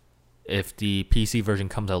 if the PC version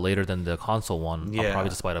comes out later than the console one, I'll Yeah. probably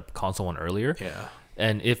just buy the console one earlier. Yeah.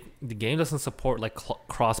 And if the game doesn't support like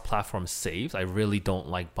cross-platform saves, I really don't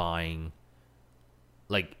like buying.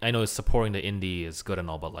 Like, I know supporting the indie is good and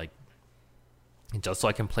all, but like, just so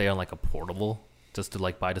I can play on like a portable, just to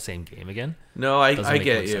like buy the same game again. No, I Doesn't make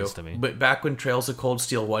get much you. sense to me. But back when Trails of Cold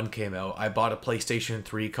Steel 1 came out, I bought a PlayStation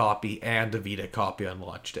 3 copy and a Vita copy on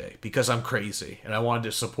launch day because I'm crazy and I wanted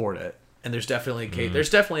to support it. And there's definitely a case. There's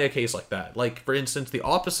definitely a case like that. Like, for instance, the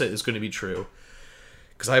opposite is going to be true.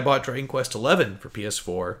 Because I bought Dragon Quest 11 for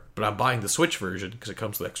PS4, but I'm buying the Switch version because it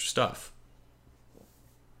comes with extra stuff.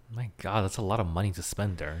 My God, that's a lot of money to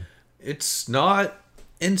spend there. It's not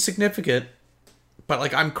insignificant, but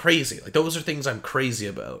like, I'm crazy. Like, those are things I'm crazy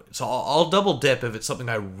about. So I'll double dip if it's something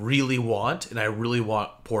I really want and I really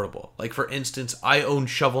want portable. Like, for instance, I own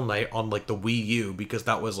Shovel Knight on like the Wii U because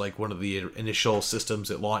that was like one of the initial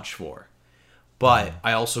systems it launched for. But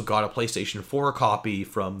I also got a PlayStation 4 copy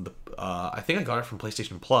from the I think I got it from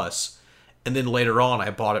PlayStation Plus, and then later on I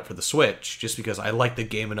bought it for the Switch just because I liked the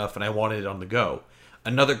game enough and I wanted it on the go.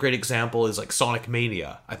 Another great example is like Sonic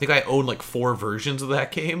Mania. I think I own like 4 versions of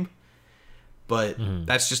that game, but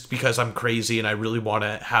that's just because I'm crazy and I really want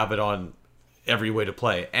to have it on every way to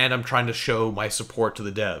play, and I'm trying to show my support to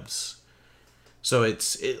the devs. So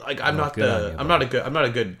like I'm not a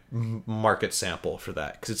good market sample for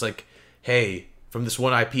that, because it's like, hey, from this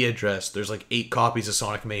one IP address, there's like 8 copies of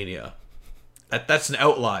Sonic Mania. That's an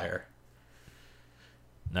outlier.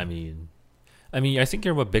 I mean, I think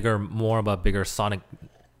you're more about bigger Sonic.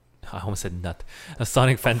 I almost said nut. A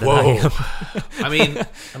Sonic fan than I am. I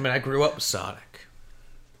mean, I grew up with Sonic,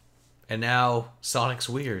 and now Sonic's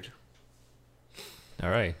weird. All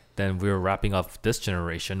right, then we're wrapping up this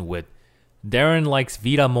generation with Darren likes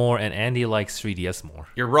Vita more and Andy likes 3DS more.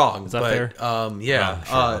 You're wrong. Is that but, fair? Yeah.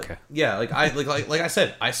 Sure, okay. Yeah. Like I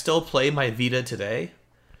said, I still play my Vita today.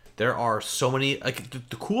 There are so many. Like,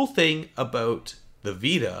 the cool thing about the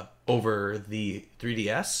Vita over the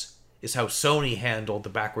 3DS is how Sony handled the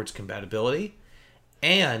backwards compatibility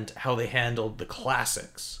and how they handled the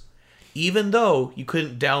classics. Even though you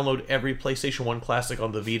couldn't download every PlayStation 1 classic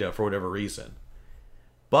on the Vita for whatever reason.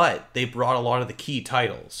 But they brought a lot of the key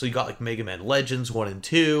titles. So you got like Mega Man Legends 1 and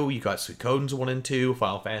 2, you got Suikoden's 1 and 2,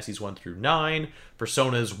 Final Fantasies 1 through 9,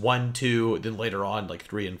 Persona's 1, 2, then later on like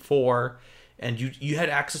 3 and 4. And you had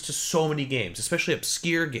access to so many games, especially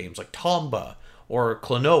obscure games like Tomba or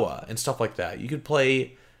Klonoa and stuff like that. You could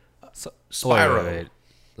play Spyro. Wait.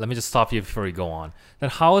 Let me just stop you before you go on. Then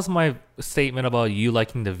how is my statement about you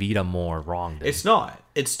liking the Vita more wrong? Then? It's not.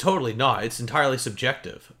 It's totally not. It's entirely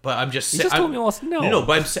subjective. But I'm just saying. You just told me almost no. No,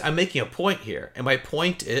 but I'm making a point here. And my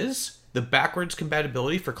point is the backwards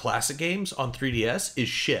compatibility for classic games on 3DS is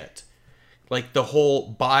shit. Like, the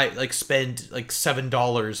whole spend like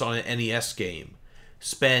 $7 on an NES game,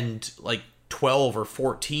 spend like 12 or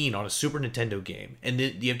 14 on a Super Nintendo game, and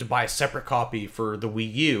then you have to buy a separate copy for the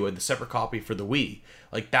Wii U and the separate copy for the Wii.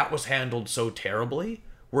 Like, that was handled so terribly.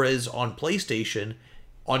 Whereas on PlayStation,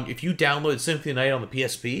 if you download Symphony of the Night on the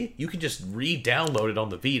PSP, you can just re-download it on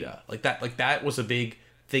the Vita. Like that was a big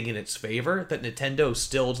thing in its favor that Nintendo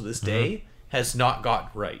still to this day has not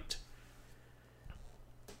got right.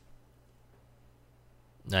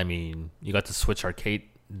 I mean, you got the Switch Arcade,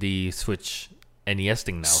 the Switch NES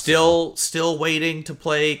thing now. Still waiting to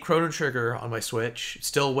play Chrono Trigger on my Switch.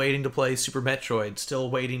 Still waiting to play Super Metroid. Still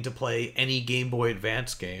waiting to play any Game Boy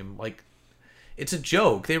Advance game. Like, it's a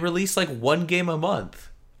joke. They release like 1 game a month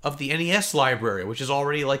of the NES library, which is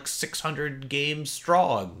already like 600 games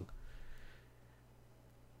strong.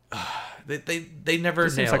 They never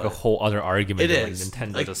This nail seems like it. a whole other argument. It that, like, is.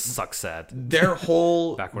 Nintendo Like, just sucks at Their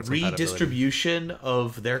whole Backwards compatibility. redistribution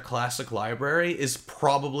of their classic library is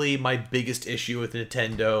probably my biggest issue with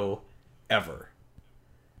Nintendo ever.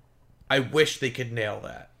 I wish they could nail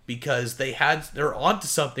that, because they're onto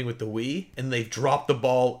something with the Wii, and they've dropped the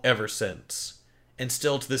ball ever since, and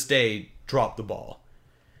still to this day drop the ball.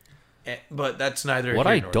 But that's neither What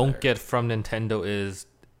here I nor don't there. get from Nintendo is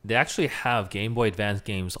they actually have Game Boy Advance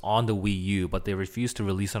games on the Wii U, but they refuse to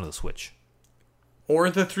release on the Switch. Or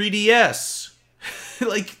the 3DS.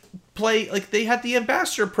 They had the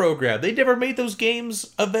Ambassador program. They never made those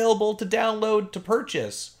games available to download to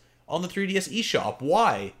purchase on the 3DS eShop.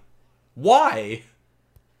 Why?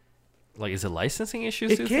 Like, is it licensing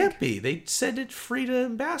issues? It can't be. They send it free to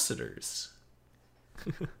ambassadors.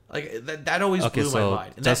 Like, that always Okay, blew so my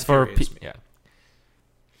mind. And just that for infuriates me.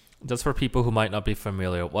 just for people who might not be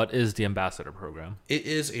familiar, what is the Ambassador program? It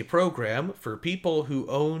is a program for people who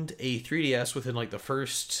owned a 3DS within like the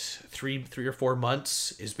first three or 4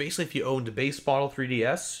 months. Is basically, if you owned a base model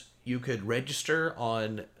 3DS, you could register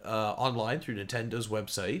on online through Nintendo's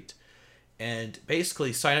website and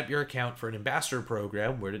basically sign up your account for an ambassador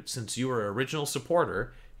program where, since you were an original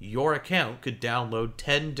supporter, your account could download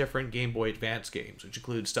 10 different Game Boy Advance games, which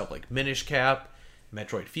includes stuff like Minish Cap,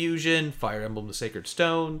 Metroid Fusion, Fire Emblem The Sacred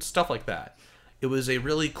Stone, stuff like that. It was a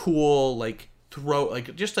really cool, like,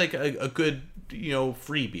 just like a good,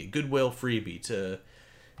 freebie, a goodwill freebie to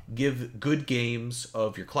give good games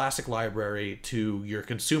of your classic library to your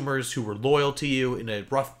consumers who were loyal to you in a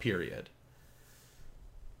rough period.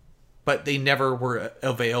 But they never were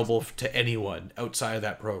available to anyone outside of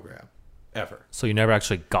that program, ever. So you never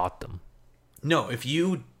actually got them? No, if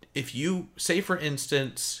you say, for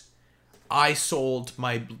instance, I sold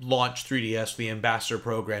my launch 3DS, the Ambassador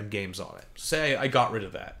Program games on it. Say I got rid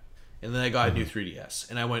of that, and then I got a new 3DS,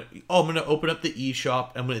 and I went, I'm going to open up the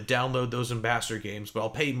eShop, I'm going to download those Ambassador games, but I'll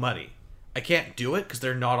pay money. I can't do it because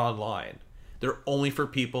they're not online. They're only for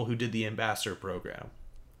people who did the Ambassador Program.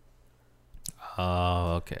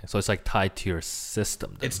 Oh, okay. So it's like tied to your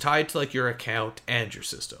system then. It's tied to like your account and your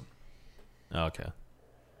system. Okay.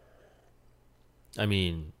 I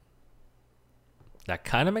mean, that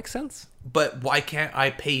kind of makes sense. But why can't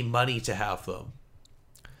I pay money to have them?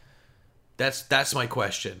 That's my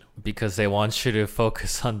question. Because they want you to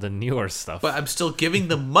focus on the newer stuff. But I'm still giving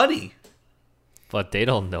them money. But they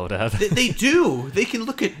don't know that. They do. They can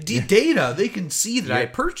look at data. They can see that I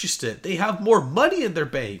purchased it. They have more money in their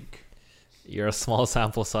bank. You're a small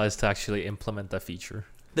sample size to actually implement that feature.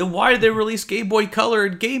 Then why did they release Game Boy Color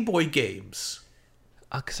and Game Boy games?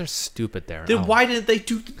 Because they're stupid there. Then why didn't they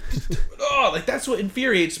do... that's what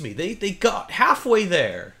infuriates me. They got halfway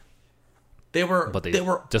there. They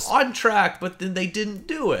were just on track, but then they didn't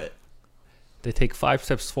do it. They take 5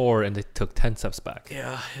 steps forward and they took 10 steps back.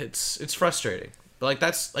 Yeah, it's frustrating. But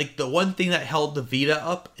that's like the one thing that held the Vita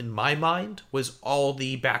up in my mind was all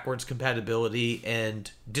the backwards compatibility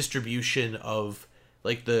and distribution of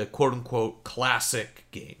like the quote unquote classic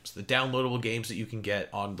games, the downloadable games that you can get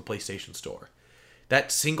on the PlayStation Store.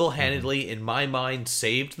 That single-handedly, in my mind,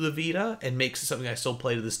 saved the Vita and makes it something I still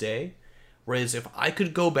play to this day. Whereas if I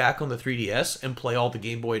could go back on the 3DS and play all the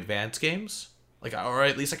Game Boy Advance games, or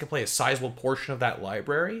at least I could play a sizable portion of that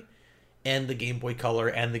library, and the Game Boy Color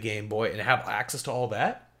and the Game Boy, and have access to all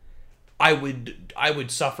that, I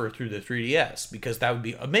would suffer through the 3DS because that would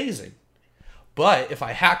be amazing. But if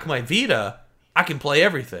I hack my Vita, I can play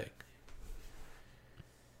everything.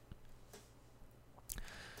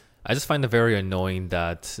 I just find it very annoying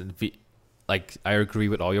that, I agree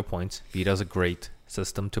with all your points. Vita's a great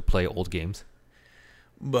system to play old games.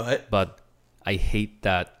 But I hate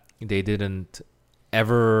that they didn't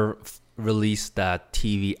ever release that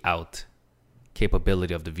TV out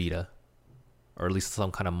capability of the Vita, or at least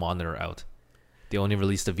some kind of monitor out. They only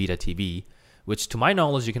released the Vita TV, which to my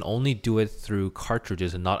knowledge you can only do it through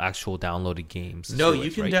cartridges and not actual downloaded games. No, you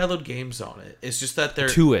can download games on it. It's just that they're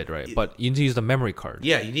to it, right? But you need to use the memory card.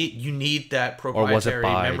 Yeah, you need that proprietary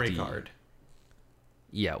memory card.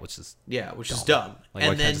 Yeah, which is dumb. Like,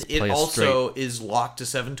 and then it also is locked to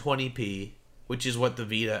 720p, which is what the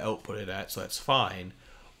Vita outputted at, so that's fine.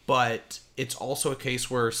 But it's also a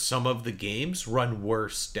case where some of the games run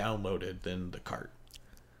worse downloaded than the cart.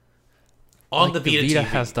 On the Vita TV.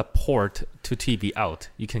 Has the port to TV out.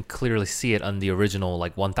 You can clearly see it on the original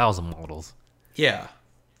 1000 models. Yeah.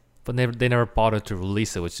 But they never bothered to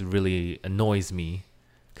release it, which really annoys me.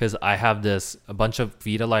 Because I have a bunch of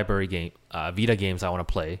Vita library Vita games I want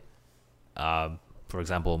to play. For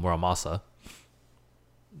example, Muramasa.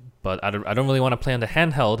 But I don't really want to play on the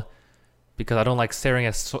handheld because I don't like staring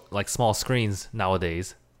at small screens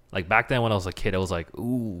nowadays. Like back then when I was a kid, I was like,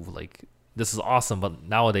 ooh, this is awesome. But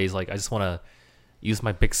nowadays, I just want to use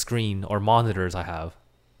my big screen or monitors I have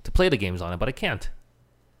to play the games on it, but I can't.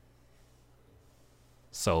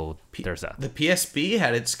 So there's that. The PSP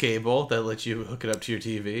had its cable that lets you hook it up to your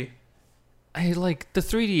TV. I like the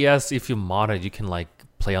 3DS. If you mod it, you can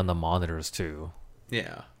play on the monitors too.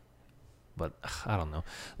 Yeah. But I don't know.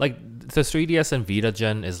 The 3DS and Vita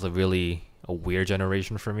gen is really a weird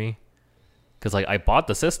generation for me. Because I bought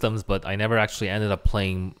the systems, but I never actually ended up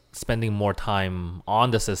spending more time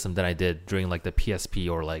on the system than I did during the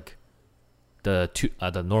PSP or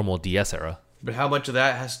the normal DS era. But how much of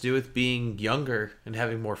that has to do with being younger and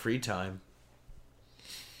having more free time?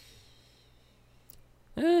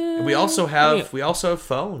 We also have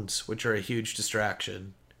phones, which are a huge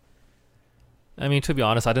distraction. I mean, to be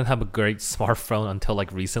honest, I didn't have a great smartphone until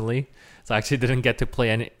recently, so I actually didn't get to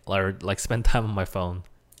play any or spend time on my phone.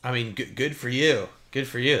 I mean, good for you. Good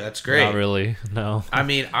for you. That's great. Not really. No. I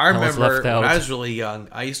mean, I I was remember left when out. I was really young,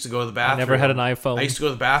 I used to go to the bathroom. I never had an iPhone. I used to go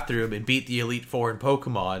to the bathroom and beat the Elite Four in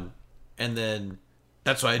Pokemon, and then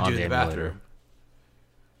that's what I do On in the the emulator. bathroom.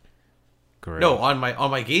 Great. No, on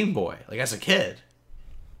my Game Boy, like as a kid.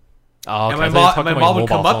 Oh, okay. And I thought you were talking my about mom your would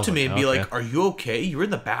come mobile up to phone. me and be Okay. like, "Are you okay? You were in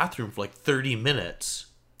the bathroom for like 30 minutes.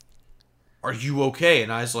 Are you okay?"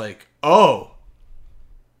 And I was like, "Oh,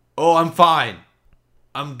 I'm fine.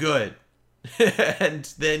 I'm good." And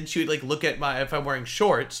then she would like look at if I'm wearing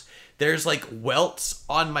shorts, there's like welts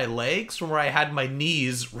on my legs from where I had my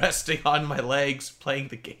knees resting on my legs playing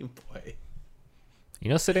the Game Boy. You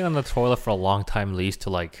know, sitting on the toilet for a long time leads to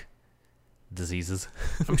like diseases.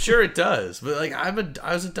 I'm sure it does, but like I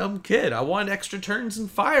was a dumb kid. I wanted extra turns in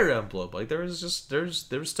Fire Emblem. Like there was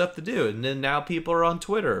stuff to do, and then now people are on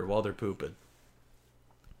Twitter while they're pooping,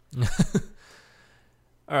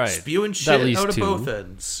 All right. spewing that shit leads out of to- both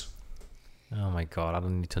ends. Oh my god, I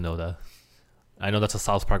don't need to know that. I know that's a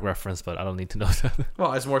South Park reference, but I don't need to know that.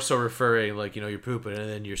 Well, I was more so referring like you're pooping and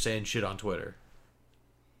then you're saying shit on Twitter.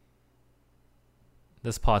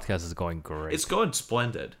 This podcast is going great. It's going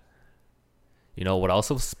splendid. You know what else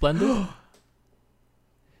was splendid?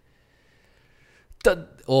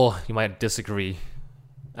 You might disagree.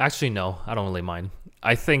 Actually, no, I don't really mind.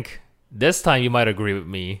 I think this time you might agree with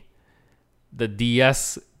me. The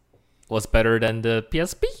DS was better than the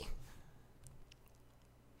PSP.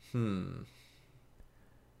 In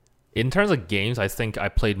terms of games, I think I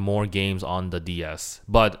played more games on the DS.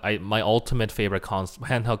 But my ultimate favorite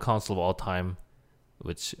handheld console of all time,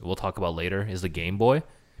 which we'll talk about later, is the Game Boy.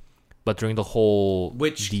 But during the whole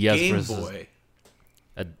Which DS Game versus Boy?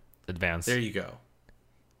 Advance, There you go.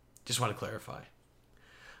 Just want to clarify.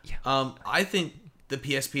 Yeah. I think the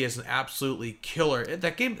PSP is an absolutely killer.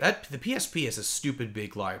 The PSP is a stupid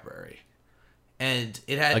big library, and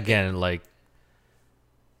it had again, like,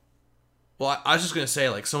 Well, I was just going to say,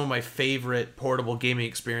 like, some of my favorite portable gaming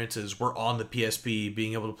experiences were on the PSP,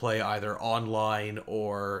 being able to play either online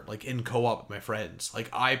or, like, in co-op with my friends. Like,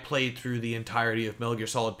 I played through the entirety of Metal Gear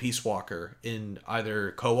Solid Peace Walker in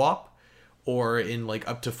either co-op or in, like,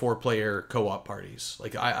 up to 4-player co-op parties.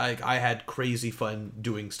 Like, I had crazy fun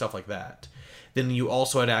doing stuff like that. Then you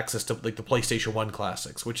also had access to, like, the PlayStation 1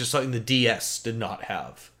 classics, which is something the DS did not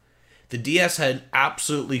have. The DS had an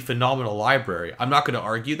absolutely phenomenal library. I'm not going to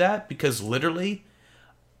argue that because literally,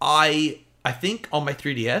 I think on my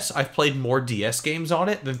 3DS, I've played more DS games on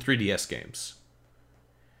it than 3DS games.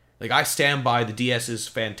 Like, I stand by the DS is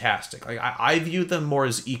fantastic. Like, I view them more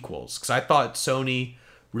as equals because I thought Sony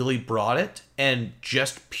really brought it, and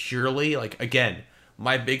just purely, like, again,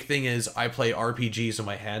 my big thing is I play RPGs on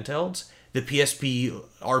my handhelds. The PSP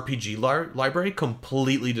RPG library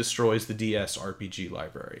completely destroys the DS RPG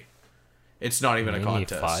library. It's not even a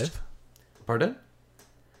contest. Name me 5? Pardon?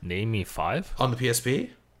 Name me 5? On the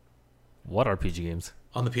PSP? What RPG games?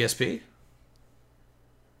 On the PSP?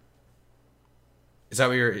 Is that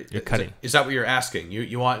what you're cutting. Is that what you're asking?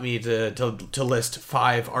 You want me to list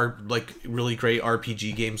 5 like really great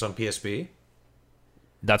RPG games on PSP?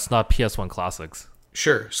 That's not PS1 classics.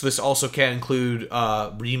 Sure. So this also can include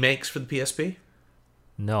remakes for the PSP?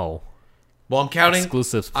 No. Well, I'm counting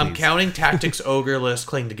Exclusives, I'm please. counting Tactics Ogre List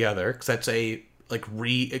Cling Together because that's a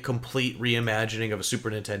complete reimagining of a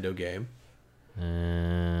Super Nintendo game,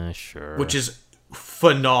 Sure. which is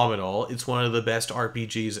phenomenal. It's one of the best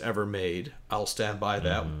RPGs ever made. I'll stand by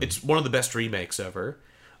that. It's one of the best remakes ever.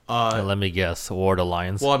 Now let me guess. War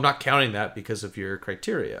Alliance. Well, I'm not counting that because of your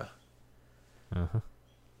criteria.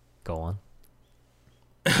 Go on.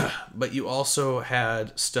 But you also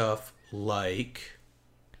had stuff like...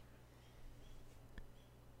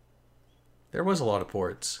 There was a lot of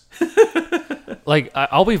ports. Like,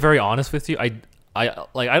 I'll be very honest with you.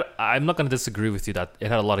 I'm not gonna disagree with you that it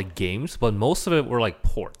had a lot of games, but most of it were like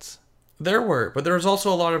ports. There were, but there was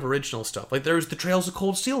also a lot of original stuff. Like there was the Trails of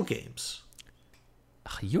Cold Steel games.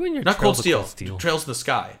 You and your Not Cold Trails of Steel, Trails in the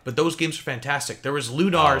Sky. But those games are fantastic. There was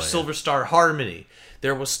Lunar, Oh, yeah. Silver Star, Harmony.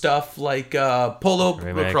 There was stuff like Polo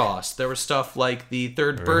Remake. Lacrosse. There was stuff like the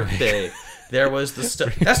Third Birthday. There was the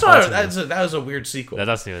stuff. That was a weird sequel.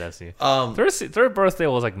 That's new. Third birthday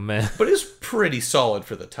was like, man. But it was pretty solid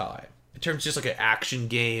for the time. In terms of just like an action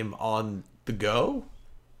game on the go,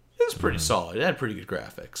 it was pretty solid. It had pretty good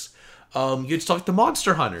graphics. You had stuff like the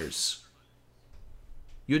Monster Hunters.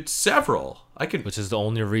 You had several. Which is the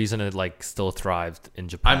only reason it like still thrived in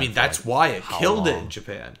Japan. I mean, for, that's like, why it how killed it long? in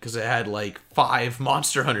Japan, because it had like 5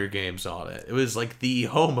 Monster Hunter games on it. It was like the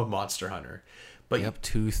home of Monster Hunter. But Yep,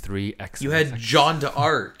 2, 3, X. you had John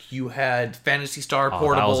d'Arc. You had Phantasy Star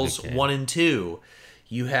Oh, that was a Portables good game. 1 and 2.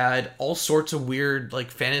 You had all sorts of weird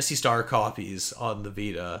like Phantasy Star copies on the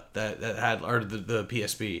Vita that had or the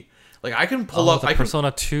PSP. Like I can pull up the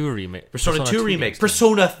Persona 2 remake. Persona 2 remake,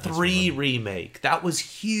 Persona 3 remake. That was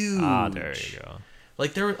huge. Ah, there you go.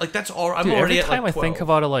 Like there, like that's all. I'm Dude, already every at time like I think 12.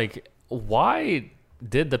 about it, like why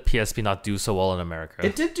did the PSP not do so well in America?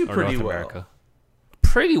 It did do or pretty North well. America?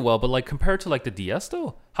 Pretty well, but like compared to like the DS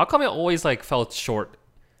though, how come it always like felt short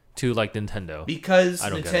to like Nintendo? Because I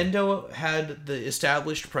don't get it. Nintendo had the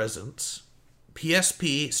established presence.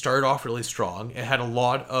 PSP started off really strong. It had a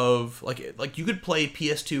lot of like you could play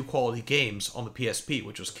PS2 quality games on the PSP,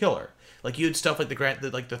 which was killer. Like you had stuff like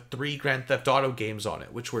the 3 Grand Theft Auto games on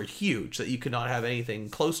it, which were huge that you could not have anything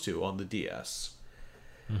close to on the DS.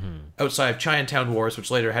 Outside of Chinatown Wars,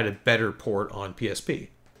 which later had a better port on PSP.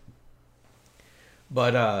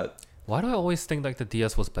 But Why do I always think like the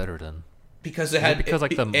DS was better then? because it Is it had because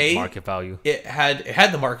like the market value. It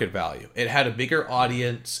had the market value. It had a bigger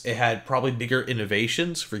audience. It had probably bigger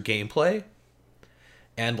innovations for gameplay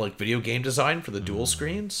and like video game design for the dual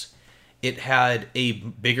screens. It had a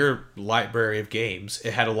bigger library of games.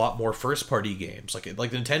 It had a lot more first party games. Like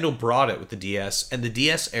Nintendo brought it with the DS, and the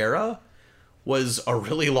DS era was a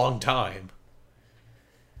really long time.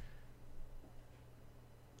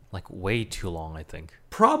 Like way too long, I think.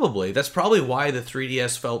 Probably. That's probably why the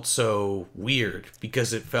 3DS felt so weird,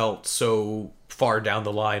 because it felt so far down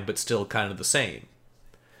the line, but still kind of the same.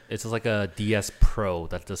 It's just like a DS Pro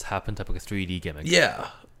that just happened to have like a 3D gimmick. Yeah.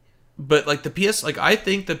 But like I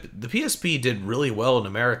think that the PSP did really well in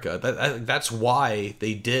America. That's why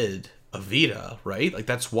they did a Vita, right? Like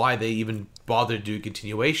that's why they even bothered to do a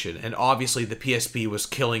continuation. And obviously the PSP was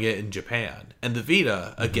killing it in Japan. And the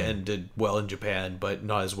Vita, again, did well in Japan, but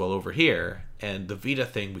not as well over here. And the Vita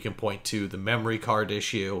thing, we can point to the memory card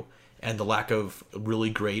issue and the lack of really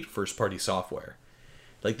great first-party software.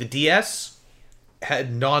 Like the DS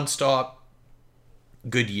had nonstop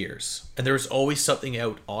good years. And there was always something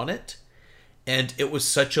out on it. And it was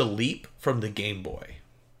such a leap from the Game Boy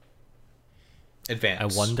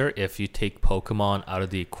Advance. I wonder if you take Pokemon out of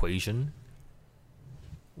the equation,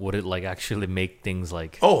 would it like actually make things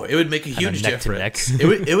like Oh, it would make a huge neck to neck?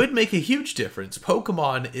 difference. it would make a huge difference.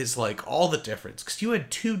 Pokemon is like all the difference because you had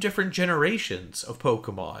 2 different generations of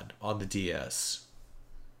Pokemon on the DS.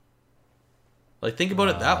 Like think about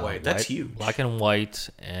it that way. That's huge. Black and white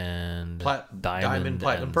and Diamond,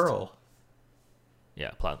 Platinum, and, Pearl,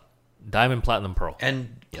 Yeah, Diamond, Platinum, Pearl.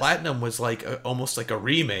 and Platinum was like almost like a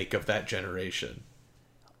remake of that generation.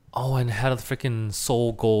 Oh, and had a freaking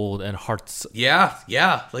Soul Gold and Hearts. Yeah.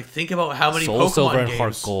 Like think about how many Soul Pokemon Silver and games.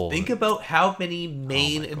 Heart Gold. Think about how many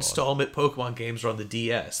main installment Pokemon games are on the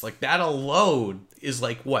DS. Like that alone is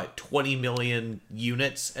like what 20 million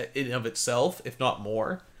units in and of itself, if not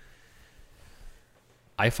more.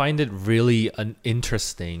 I find it really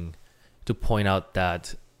interesting to point out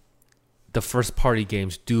that the first party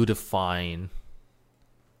games do define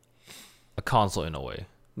a console in a way.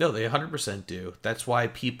 No, they 100% do. That's why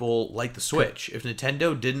people like the Switch. If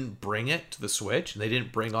Nintendo didn't bring it to the Switch, and they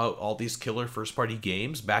didn't bring out all these killer first-party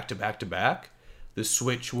games back to back to back, the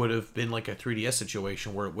Switch would have been like a 3DS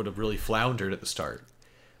situation where it would have really floundered at the start.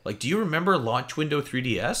 Like, do you remember launch window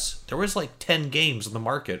 3DS? There was like 10 games on the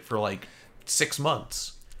market for like 6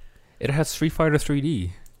 months. It has Street Fighter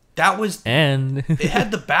 3D. That was... And It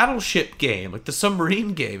had the Battleship game, like the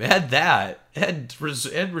submarine game. It had that. It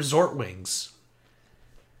had Resort Wings.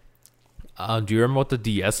 do you remember what the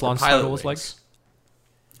DS launch Pilot title was like? Wings.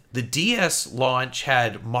 The DS launch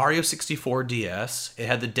had Mario 64 DS. It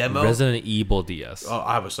had the demo. Resident Evil DS. Oh,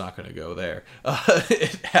 I was not going to go there.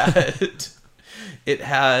 It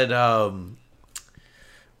had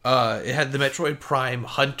the Metroid Prime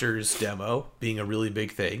Hunters demo being a really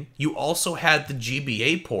big thing. You also had the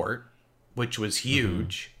GBA port, which was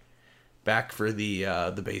huge, back for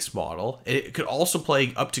the base model. It could also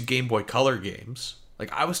play up to Game Boy Color games.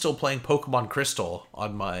 Like I was still playing Pokemon Crystal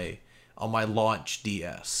on my launch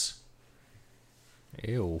DS.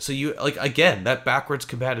 Ew. So you like again that backwards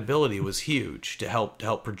compatibility was huge to help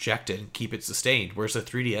project it and keep it sustained, whereas the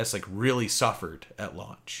 3DS like really suffered at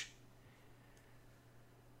launch.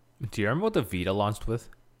 Do you remember what the Vita launched with?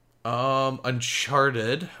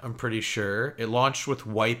 Uncharted, I'm pretty sure it launched with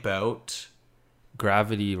Wipeout.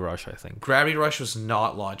 Gravity Rush, I think. Gravity Rush was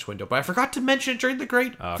not launch window, but I forgot to mention it during the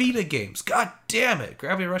great Vita games. God damn it,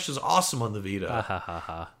 Gravity Rush is awesome on the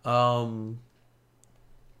Vita. I'm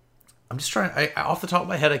just trying. Off the top of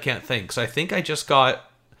my head, I can't think. Because I think I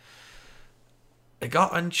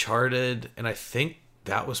got Uncharted, and I think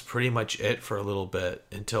that was pretty much it for a little bit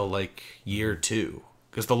until like year 2.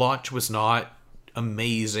 Because the launch was not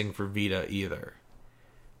amazing for Vita either.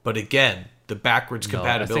 But again, the backwards No, I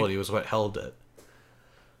compatibility think- was what held it.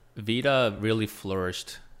 Vita really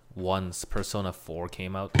flourished once Persona 4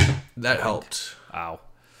 came out. That helped. Ow.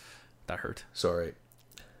 That hurt. Sorry.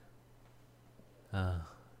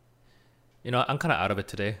 You know, I'm kind of out of it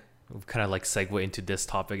today. We've kind of like segue into this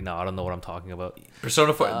topic now. I don't know what I'm talking about.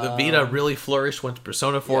 Persona 4, the Vita really flourished once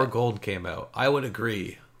Persona 4 yeah. Gold came out. I would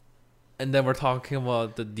agree. And then we're talking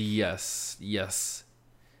about the DS. Yes.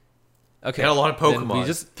 Okay. Had a lot of then Pokemon. We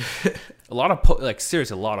just a lot of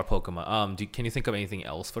seriously, a lot of Pokemon. Can you think of anything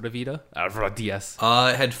else for the Vita? For the DS?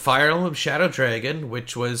 It had Fire Emblem Shadow Dragon,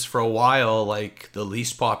 which was for a while like the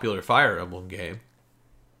least popular Fire Emblem game.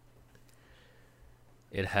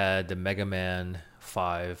 It had the Mega Man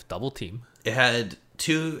 5 Double Team. It had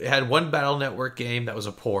one Battle Network game that was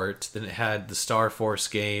a port. Then it had the Star Force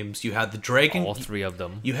games. You had the Dragon. All three of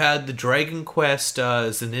them. You had the Dragon Quest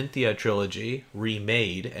Zenithia trilogy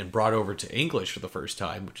remade and brought over to English for the first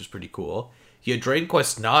time, which is pretty cool. You had Dragon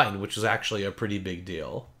Quest 9, which was actually a pretty big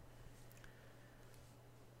deal.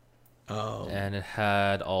 And it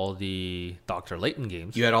had all the Dr. Layton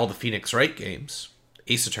games. You had all the Phoenix Wright games,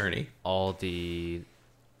 Ace Attorney, All the...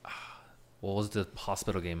 What was the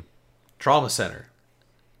hospital game? Trauma Center.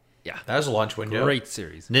 Yeah. That was a launch window. Great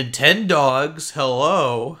series. Nintendogs,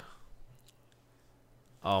 hello.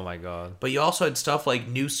 Oh my god. But you also had stuff like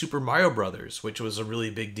New Super Mario Brothers, which was a really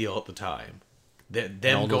big deal at the time. all Them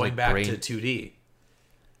those, going like, back brain- to 2D.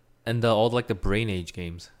 And all the Brain Age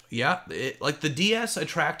games. Yeah, like the DS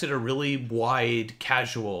attracted a really wide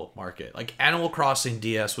casual market. Like Animal Crossing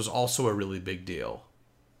DS was also a really big deal.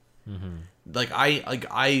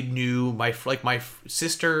 I knew my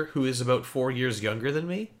sister, who is about 4 years younger than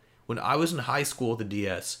me. When I was in high school with the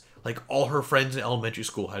DS, like all her friends in elementary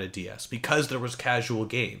school had a DS because there was casual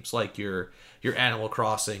games like your Animal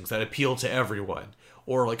Crossings that appeal to everyone,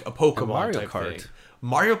 or like a Pokemon Mario type Kart. thing.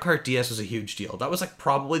 Mario Kart DS was a huge deal. That was like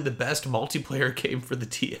probably the best multiplayer game for the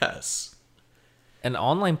DS. And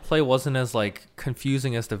online play wasn't as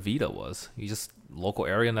confusing as the Vita was. You just local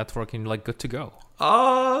area network and you're good to go.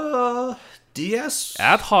 DS.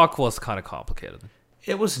 Ad hoc was kind of complicated.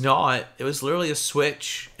 It was not. It was literally a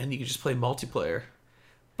Switch, and you could just play multiplayer.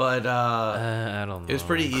 But I don't know. it was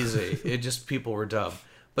pretty easy. It just people were dumb.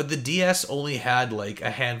 But the DS only had like a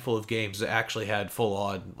handful of games that actually had full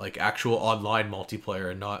on actual online multiplayer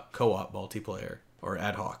and not co-op multiplayer or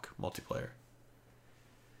ad hoc multiplayer.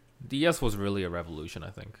 DS was really a revolution, I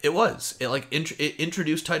think. It was. It it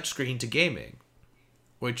introduced touchscreen to gaming,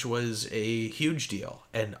 which was a huge deal.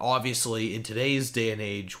 And obviously in today's day and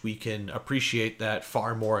age, we can appreciate that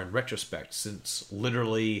far more in retrospect, since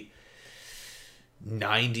literally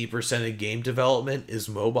 90% of game development is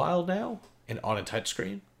mobile now and on a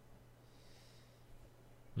touchscreen.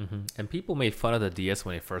 And people made fun of the DS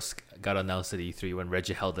when it first got announced at E3 when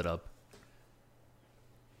Reggie held it up.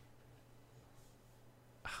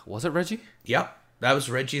 Was it Reggie? Yep. That was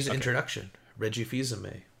Reggie's introduction. Reggie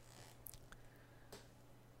Fils-Aimé.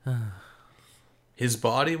 His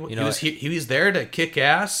body, he was there to kick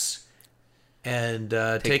ass and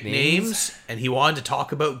take names, and he wanted to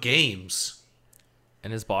talk about games.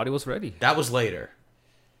 And his body was ready. That was later.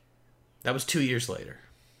 That was 2 years later.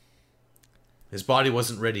 His body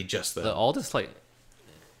wasn't ready just then. All this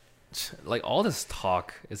all this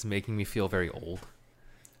talk is making me feel very old.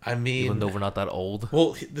 I mean, Even though we're not that old.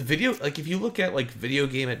 well, the video, if you look at video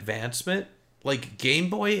game advancement, Game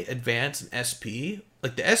Boy Advance and SP,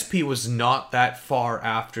 the SP was not that far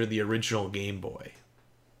after the original Game Boy.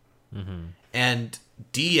 And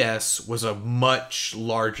DS was a much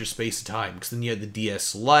larger space of time, because then you had the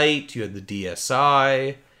DS Lite, you had the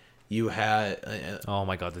DSi, you had Oh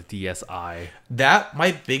my god, the DSi. that.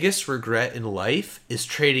 My biggest regret in life is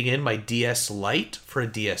trading in my DS Lite for a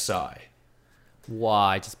DSi.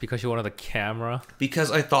 Why? Just because you wanted a camera? Because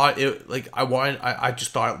I thought it, I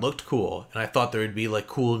just thought it looked cool, and I thought there would be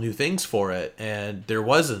cool new things for it, and there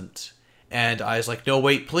wasn't. And I was like, no,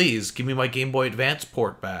 wait, please give me my Game Boy Advance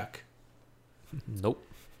port back. Nope.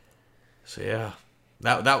 So yeah,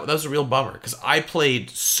 that was a real bummer, because I played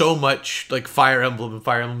so much Fire Emblem and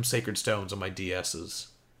Fire Emblem Sacred Stones on my DSs.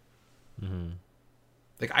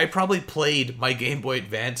 I probably played my Game Boy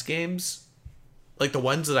Advance games, the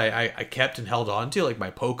ones that I kept and held on to,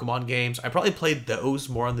 my Pokemon games. I probably played those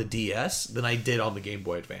more on the DS than I did on the Game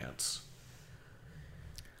Boy Advance.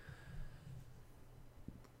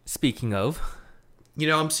 Speaking of,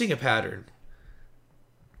 I'm seeing a pattern.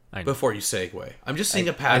 I know. Before you segue, I'm just seeing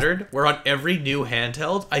a pattern where on every new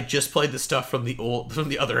handheld, I just played the stuff from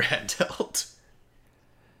the other handheld.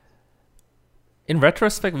 In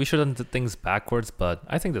retrospect, we should have done things backwards, but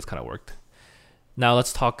I think this kind of worked. Now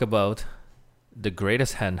let's talk about the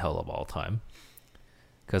greatest handheld of all time.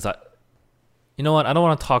 Because you know what? I don't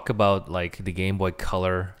want to talk about like the Game Boy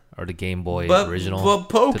Color or the Game Boy original. But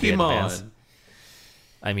to the Pokemon. Advance.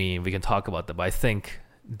 I mean, we can talk about that, but I think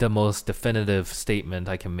the most definitive statement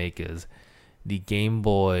I can make is the Game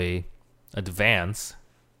Boy Advance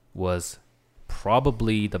was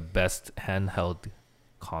probably the best handheld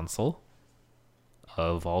console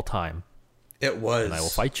of all time. It was. And I will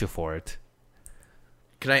fight you for it.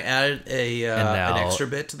 Can I add now- an extra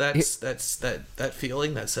bit to that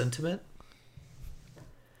feeling, that sentiment?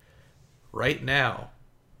 Right now,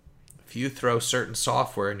 if you throw certain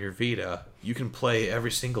software in your Vita, you can play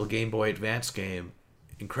every single Game Boy Advance game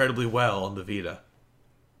incredibly well on the Vita.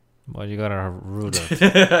 Well, you gotta ruin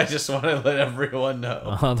it. I just want to let everyone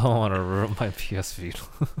know. I don't want to ruin my PS Vita.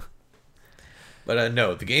 But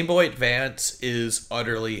no, the Game Boy Advance is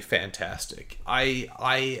utterly fantastic. I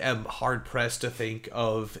am hard pressed to think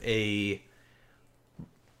of I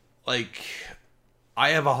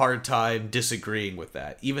have a hard time disagreeing with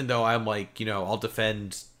that. Even though I'm like, I'll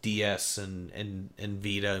defend DS and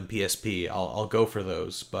Vita and PSP. I'll go for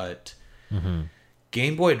those. But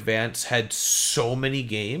Game Boy Advance had so many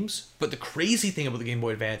games. But the crazy thing about the Game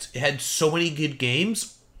Boy Advance, it had so many good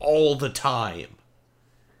games all the time.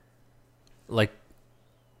 Like,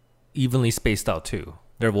 evenly spaced out too.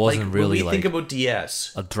 There wasn't really when we like think about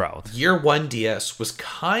DS, a drought. Year 1 DS was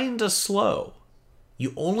kind of slow.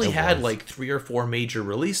 You only had was. like 3 or 4 major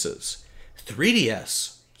releases.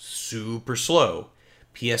 3DS, super slow.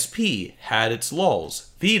 PSP had its lulls.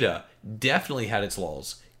 Vita definitely had its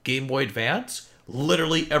lulls. Game Boy Advance,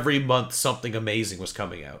 literally every month something amazing was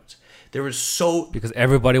coming out. There was Because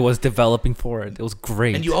everybody was developing for it. It was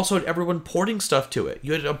great. and you also had everyone porting stuff to it.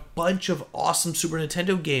 You had a bunch of awesome Super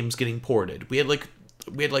Nintendo games getting ported. We had like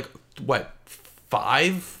what,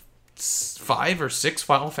 5 or 6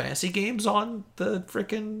 Final Fantasy games on the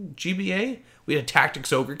frickin' GBA. We had a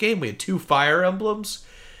Tactics Ogre game. We had 2 Fire Emblems.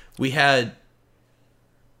 We had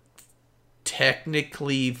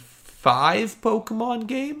technically 5 Pokemon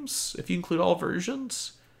games if you include all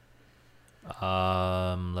versions.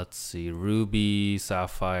 Let's see. Ruby,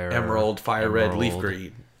 Sapphire, Emerald, Fire Red, Leaf Emerald,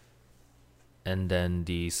 Green. And then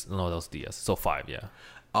that was DS. So 5,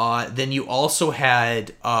 yeah. Then you also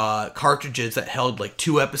had cartridges that held like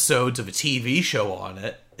 2 episodes of a TV show on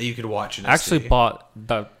it that you could watch in I actually SD. bought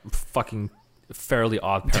that fucking Fairly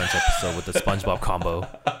Odd Parents episode with the SpongeBob combo.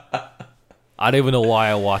 I don't even know why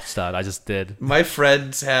I watched that. I just did. My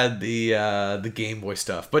friends had the Game Boy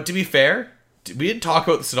stuff, but to be fair, we didn't talk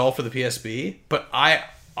about this at all for the PSP. But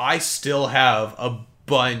I still have a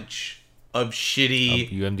bunch of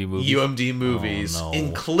shitty UMD movies? movies, Oh, no.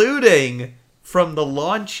 including from the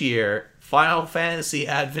launch year, Final Fantasy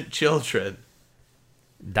Advent Children.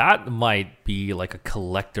 That might be like a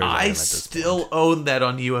collector's item I at this still point. own that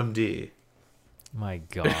on UMD. My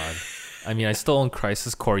God. I mean, I still own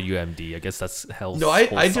Crisis Core UMD. I guess that's hell. No,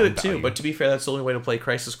 I do it too. But to be fair, that's the only way to play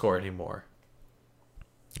Crisis Core anymore.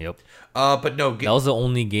 Yep. But no, That was the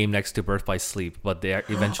only game next to Birth by Sleep, but they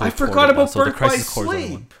eventually. I forgot ported that, about so the Birth by Crisis Core is the only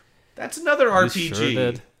one. Sleep. That's another You RPG. sure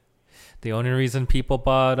did. The only reason people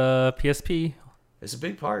bought PSP, It's a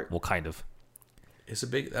big part. well, kind of.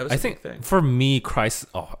 That was I a think big thing. for me, Crisis.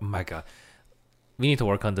 Oh my God, we need to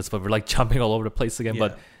work on this, but we're like jumping all over the place again. Yeah.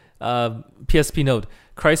 But PSP note,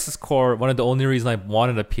 Crisis Core. One of the only reasons I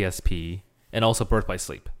wanted a PSP, and also Birth by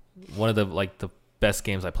Sleep. One of the best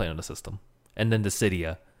games I played on the system, and then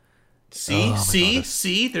Dissidia.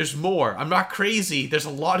 See, there's more. I'm not crazy. There's a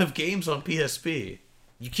lot of games on PSP.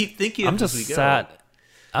 You keep thinking of I'm just as we sad. go.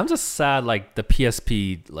 I'm just sad. Like the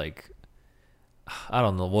PSP, like I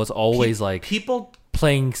don't know, was always like People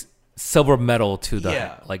playing silver medal to the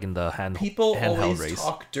Yeah. like in the People handheld always race.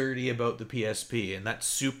 talk dirty about the PSP, and that's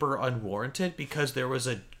super unwarranted because there was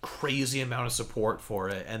a crazy amount of support for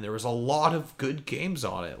it, and there was a lot of good games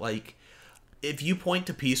on it. Like, if you point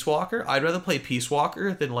to Peace Walker, I'd rather play Peace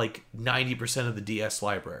Walker than like 90% of the DS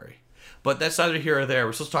library. But that's neither here or there.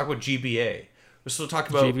 We're supposed to talk about GBA. We're supposed to talk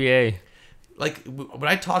about GBA. like when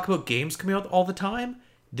I talk about games coming out all the time,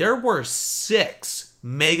 there were 6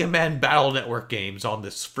 Mega Man Battle Network games on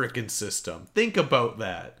this frickin' system. Think about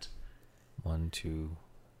that. 1, 2,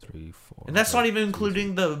 3, 4. And that's not even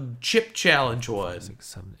including the chip challenge one. 6,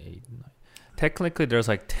 7, 8, 9. Technically, there's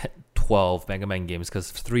like 12 Mega Man games because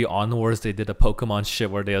 3 onwards they did a Pokemon shit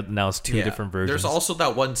where they announced 2 different versions. There's also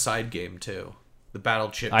that one side game too, the Battle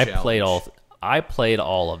Chip I Challenge. played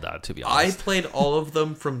all of that, to be I honest. played all of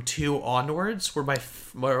them from 2 onwards, where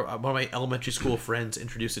one of my elementary school friends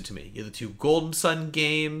introduced it to me. You had the 2 Golden Sun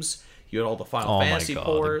games. You had all the Final Oh my Fantasy God,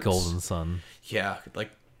 ports. the Golden Sun. Yeah,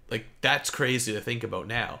 like Like, that's crazy to think about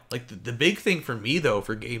now. Like, the big thing for me, though,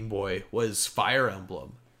 for Game Boy was Fire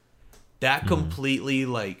Emblem. That completely,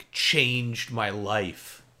 like, changed my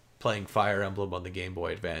life, playing Fire Emblem on the Game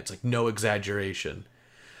Boy Advance. Like, no exaggeration.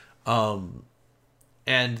 And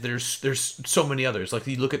there's so many others. Like,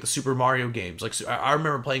 you look at the Super Mario games. Like, I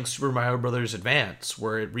remember playing Super Mario Brothers Advance,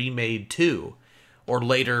 where it remade 2. Or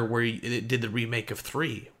later, where it did the remake of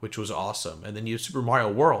 3, which was awesome. And then you have Super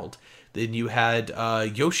Mario World. Then you had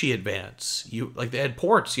Yoshi Advance. They had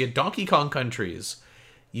ports. You had Donkey Kong Countries.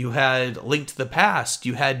 You had Link to the Past.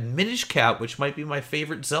 You had Minish Cap, which might be my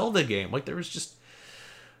favorite Zelda game. Like, there was just...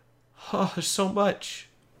 there's so much.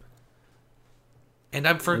 And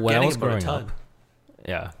I'm forgetting about a ton. Up,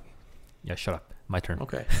 yeah, shut up. My turn.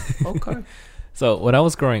 Okay. So, when I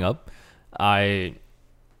was growing up,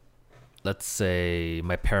 let's say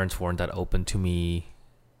my parents weren't that open to me,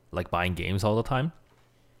 like, buying games all the time.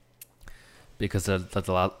 Because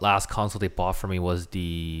the last console they bought for me was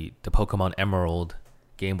the Pokemon Emerald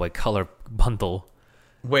Game Boy Color bundle.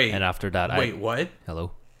 Wait. And after that, what?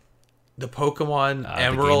 Hello? The Pokemon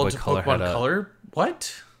Emerald the Game Boy Pokemon Color?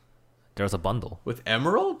 What? There was a bundle. With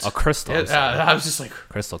Emerald? A crystal. I was just like...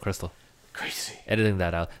 Crystal. Crazy. Editing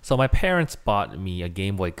that out. So my parents bought me a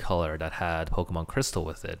Game Boy Color that had Pokemon Crystal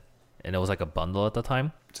with it. And it was like a bundle at the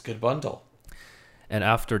time. It's a good bundle. And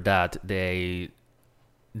after that, they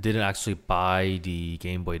didn't actually buy the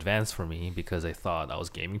Game Boy Advance for me because they thought I was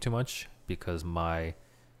gaming too much, because my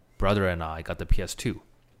brother and I got the PS2.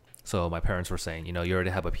 So my parents were saying, you already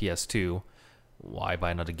have a PS2, why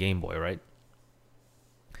buy another Game Boy, right?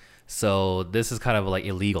 So this is kind of like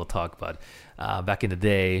illegal talk, but back in the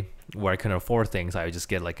day where I couldn't afford things, I would just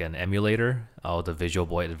get like an emulator of the Visual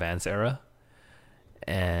Boy Advance era.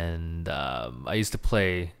 And I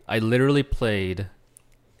literally played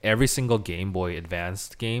every single Game Boy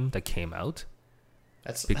Advanced game that came out.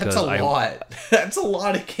 That's a lot. That's a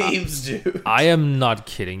lot of games, dude. I am not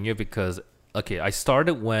kidding you, because I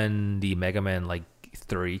started when the Mega Man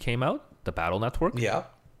 3 came out, the Battle Network. Yeah.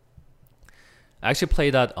 I actually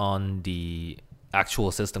played that on the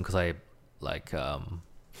actual system because I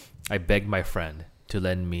begged my friend to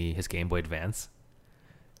lend me his Game Boy Advance,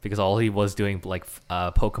 because all he was doing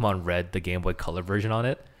Pokemon Red, the Game Boy Color version on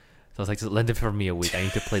it. So I was like, just lend it for me a week. I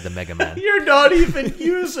need to play the Mega Man. You're not even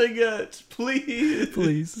using it.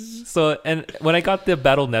 Please. So, and when I got the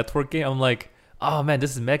Battle Network game, I'm like, oh man,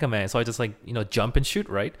 this is Mega Man. So I just jump and shoot,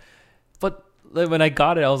 right? But when I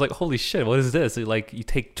got it, I was like, holy shit, what is this? You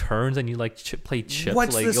take turns and you play chips.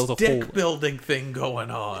 What's this deck building thing going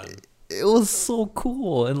on? It was so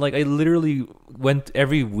cool. And I literally went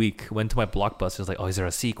every week, went to my Blockbuster. I was like, oh, is there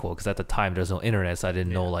a sequel? Because at the time there's no internet, so I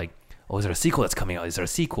didn't know oh, is there a sequel that's coming out? Is there a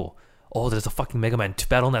sequel? Oh, there's a fucking Mega Man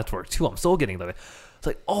Battle Network 2. I'm so getting that. It's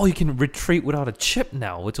like, oh, you can retreat without a chip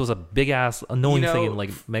now, which was a big ass annoying thing in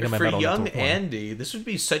Mega Man Battle Network 1. For young Andy, this would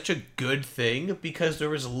be such a good thing, because there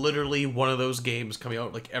was literally one of those games coming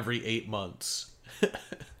out every 8 months.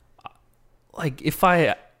 If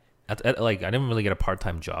I didn't really get a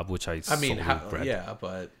part-time job, which I regret. Yeah,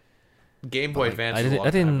 but Game Boy Advance was a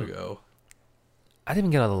long time ago. I didn't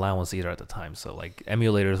even get an allowance either at the time, so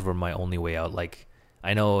emulators were my only way out.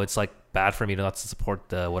 I know it's bad for me not to support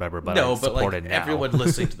the whatever, but I support it now. Everyone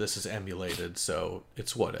listening to this is emulated, so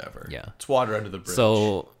it's whatever. Yeah, it's water under the bridge.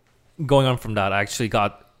 So going on from that, I actually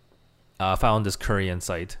found this Korean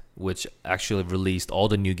site which actually released all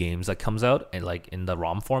the new games that comes out and in the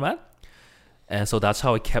ROM format, and so that's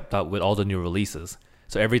how I kept up with all the new releases.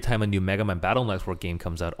 So every time a new Mega Man Battle Network game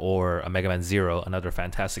comes out, or a Mega Man Zero, another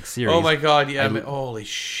fantastic series. Oh my god, yeah. Holy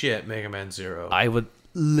shit, Mega Man Zero. I would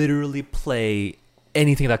literally play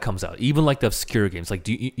anything that comes out, even the obscure games.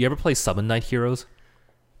 Do you ever play Summon Night Heroes?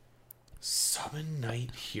 Summon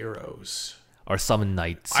Night Heroes. Or Summon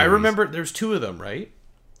Night series. I remember there's 2 of them, right?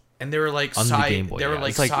 And they were on the Game Boy, they were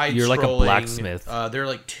it's side you're like a blacksmith. They're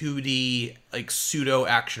 2D pseudo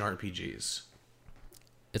action RPGs.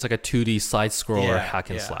 It's like a 2D side scroller hack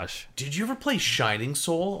and slash. Did you ever play Shining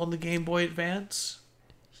Soul on the Game Boy Advance?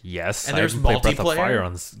 Yes, and there's multiplayer. Breath of Fire multiplayer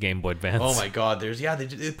on Game Boy Advance. Oh my god,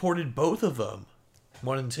 they ported both of them,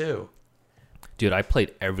 1 and 2. Dude, I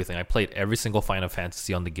played everything. I played every single Final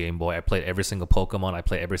Fantasy on the Game Boy. I played every single Pokemon. I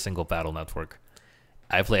played every single Battle Network.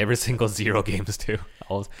 I played every single Zero games too.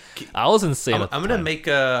 I was insane. I'm gonna make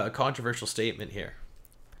a controversial statement here.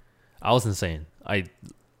 I was insane.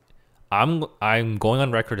 I'm going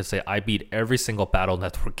on record to say I beat every single Battle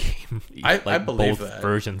Network game. I believe both that.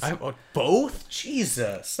 versions. Both?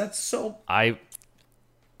 Jesus, that's so. I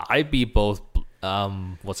beat both.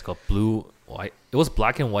 What's it called? Blue, white. It was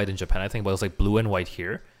black and white in Japan, I think, but it was blue and white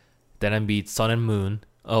here. Then I beat Sun and Moon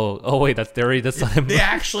Oh wait, that's they already did Sun and Moon. They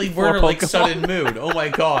actually for were like Pokemon. Sun and Moon. Oh my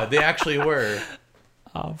god, they actually were.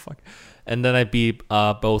 Oh fuck. And then I beat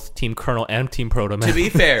both Team Colonel and Team Protoman.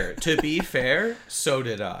 To be fair, so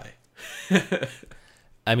did I.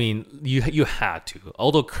 I mean, you had to.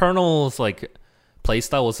 Although Colonel's like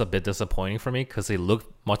playstyle was a bit disappointing for me because he looked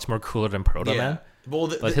much more cooler than Proto Yeah. Man.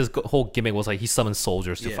 Well, But his whole gimmick was like he summoned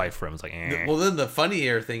soldiers to Yeah. fight for him. It's like, well, then the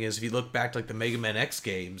funnier thing is, if you look back to like the Mega Man X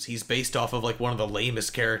games, he's based off of like one of the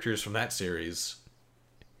lamest characters from that series.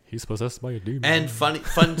 he's possessed by a demon. And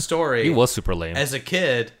fun story. He was super lame. As a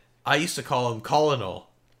kid, I used to call him Colonel.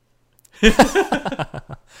 Because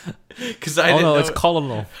I didn't know. it's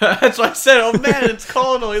Colonel. That's why I said, "Oh man, it's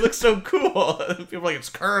Colonel. He looks so cool." People are like, "It's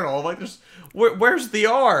Colonel." I'm like, where's the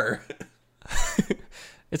R?"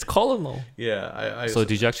 It's Colonel. Yeah. I So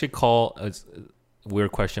did you actually call? It's a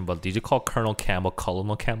weird question, but did you call Colonel Campbell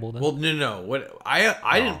Colonel Campbell then? Well, no. What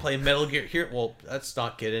I didn't play Metal Gear here. Well, let's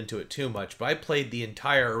not get into it too much. But I played the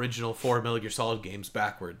entire original 4 Metal Gear Solid games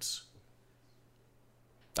backwards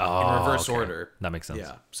in reverse order. That makes sense.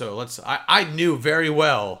 Yeah. So I knew very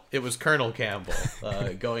well it was Colonel Campbell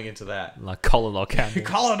going into that. Like Colonel Campbell.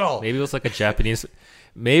 Colonel. Maybe it was like a Japanese.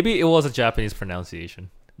 Maybe it was a Japanese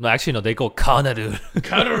pronunciation. No, actually, no. They go Kanaru.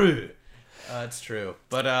 Kanaru. That's true.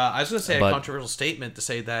 But I was going to say a But- controversial statement to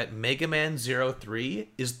say that Mega Man 03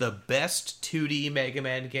 is the best 2D Mega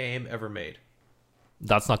Man game ever made.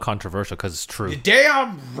 That's not controversial because it's true.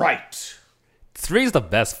 Damn right. 3 is the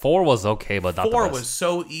best. 4 was okay, but not 4 the best. was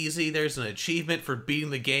so easy. There's an achievement for beating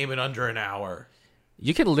the game in under an hour.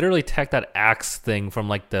 You can literally take that axe thing from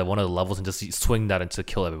like one of the levels and just swing that and to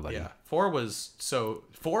kill everybody. Yeah. 4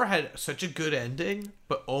 had such a good ending,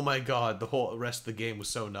 but oh my god, the whole rest of the game was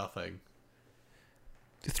so nothing.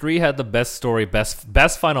 3 had the best story,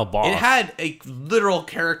 best final boss. It had a literal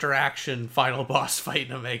character action final boss fight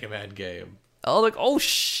in a Mega Man game. oh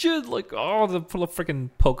shit, the freaking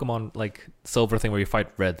Pokemon like silver thing where you fight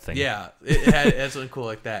red thing. Yeah, it had something cool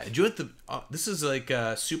like that. And you know what this is like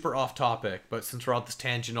super off topic, but since we're on this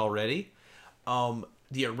tangent already,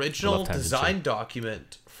 the original Love tangents, design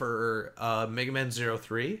document for Mega Man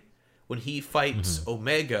 03, when he fights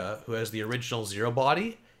Omega, who has the original Zero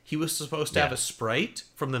body, he was supposed to have a sprite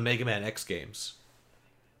from the Mega Man X games.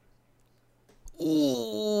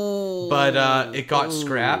 Ooh. But it got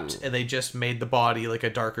scrapped, and they just made the body like a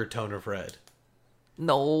darker tone of red.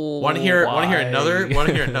 No. Want to hear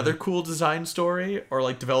another cool design story or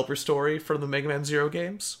like developer story from the Mega Man Zero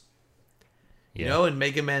games? Yeah. You know, in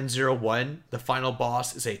Mega Man 01, the final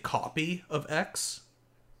boss is a copy of X.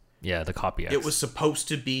 Yeah, the copy X. It was supposed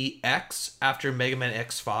to be X after Mega Man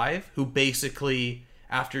X5, who basically,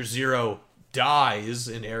 after Zero dies,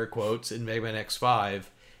 in air quotes, in Mega Man X5,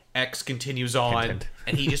 X continues on,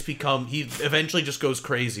 and he eventually just goes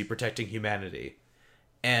crazy protecting humanity.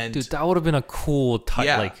 And Dude, that would have been a cool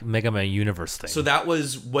Yeah. like Mega Man universe thing. so that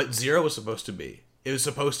was what Zero was supposed to be. It was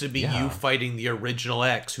supposed to be Yeah. you fighting the original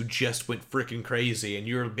X who just went freaking crazy, and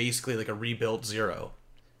you're basically like a rebuilt Zero.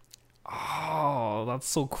 Oh, that's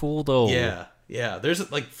so cool though. Yeah.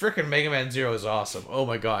 There's like freaking Mega Man Zero is awesome. Oh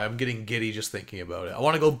my god, I'm getting giddy just thinking about it. I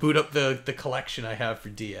want to go boot up the collection I have for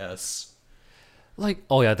DS. Like,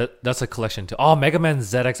 oh yeah, that's a collection too. Oh, Mega Man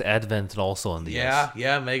ZX Advent also on the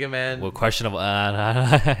Yeah, Mega Man. Well, questionable.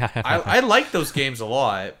 I like those games a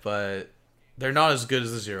lot, but they're not as good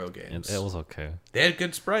as the Zero games. It was okay. They had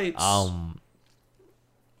good sprites.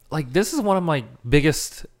 Like this is one of my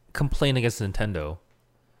biggest complaint against Nintendo.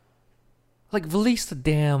 Like, release the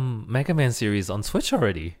damn Mega Man series on Switch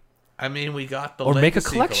already. I mean, we got the Or make a Legacy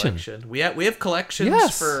collection. We have collections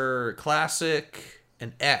Yes. for Classic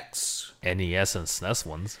and X. NES and SNES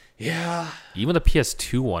ones. Yeah. Even the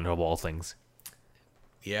PS2 one of all things.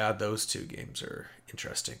 Yeah, those two games are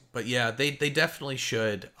interesting. But yeah, they definitely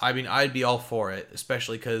should. I mean, I'd be all for it,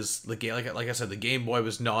 especially because the game, like I said, the Game Boy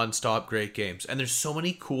was nonstop great games, and there's so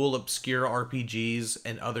many cool obscure RPGs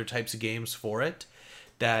and other types of games for it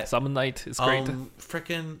that Summon Night is great.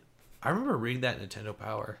 I remember reading that in Nintendo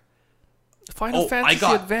Power. Final Fantasy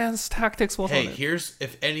Advanced Tactics was on it.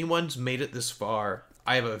 If anyone's made it this far,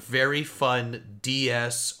 I have a very fun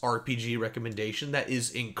DS RPG recommendation that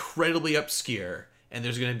is incredibly obscure. And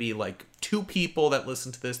there's going to be like 2 people that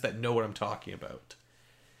listen to this that know what I'm talking about.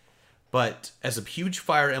 But as a huge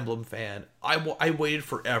Fire Emblem fan, I waited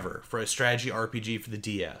forever for a strategy RPG for the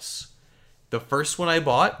DS. The first one I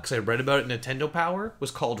bought, because I read about it in Nintendo Power,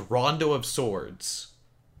 was called Rondo of Swords.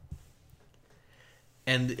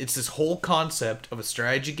 And it's this whole concept of a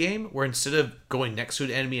strategy game where instead of going next to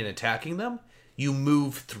an enemy and attacking them, you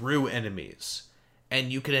move through enemies.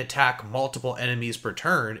 And you can attack multiple enemies per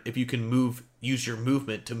turn if you can use your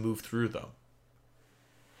movement to move through them.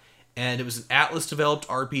 and it was an Atlas developed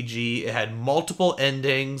RPG. It had multiple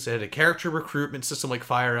endings. It had a character recruitment system like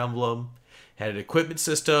Fire Emblem. It had an equipment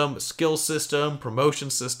system, a skill system, promotion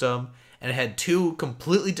system, and it had 2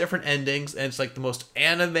 completely different endings. And it's like the most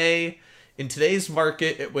anime in today's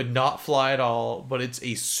market. It would not fly at all, but it's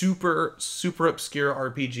a super, super obscure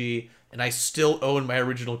RPG, and I still own my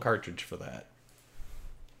original cartridge for that.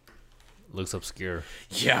 Looks obscure.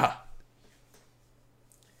 Yeah.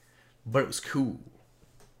 But it was cool.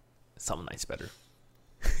 Something nice better.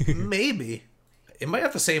 Maybe. It might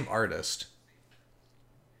have the same artist.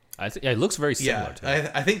 It looks very similar to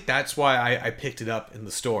it. I think that's why I picked it up in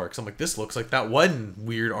the store. Because I'm like, this looks like that one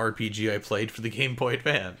weird RPG I played for the Game Boy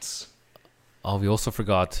Advance. Oh, we also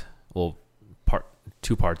forgot, well,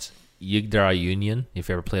 2 parts. Yggdrasil Union, if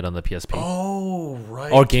you ever played on the PSP. Oh,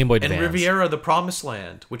 right. Or Game Boy Advance. And Riviera the Promised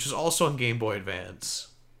Land, which is also on Game Boy Advance.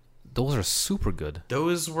 Those are super good.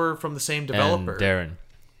 Those were from the same developer. And Darren,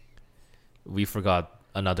 we forgot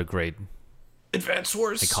another great Advance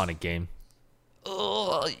Wars. iconic game.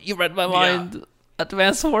 Oh, you read my mind.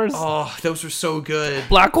 Advance Wars. Oh, those were so good.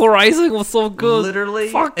 Black Hole Rising was so good. Literally,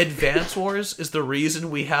 Fuck. Advance Wars is the reason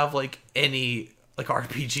we have like any like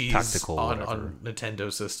RPGs Tactical, on whatever.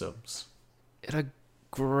 Nintendo systems. It a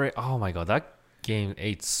great. Oh my god, that game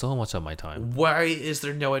ate so much of my time Why is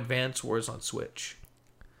there no Advance Wars on Switch?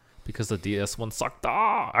 because the DS one sucked.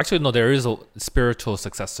 Actually, no, there is a spiritual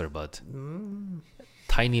successor, but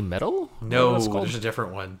Tiny Metal. No, What's it called? there's a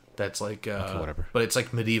different one that's like whatever. But it's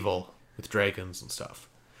like medieval with dragons and stuff.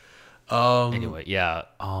 Anyway, yeah.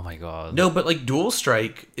 Oh my god. No, but like Dual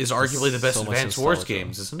Strike is arguably the best so much Advance Wars nostalgia.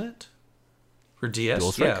 games, isn't it? For DS,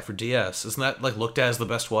 Dual Strike? yeah, for DS, isn't that like looked at as the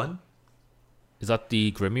best one? Is that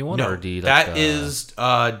the Grimmy one No, or the that is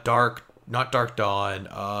Dark, not Dark Dawn.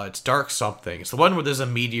 It's Dark something. It's the one where there's a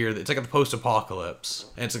meteor. It's like a post-apocalypse,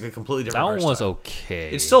 and it's like a completely different. that art one was style. okay.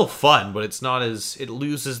 It's still fun, but it's not as it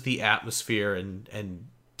loses the atmosphere and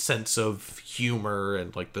sense of humor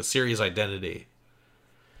and like the series identity.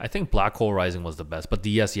 I think Black Hole Rising was the best, but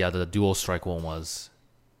DS, yeah, the Dual Strike one was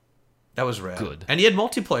That was rad. Good. And he had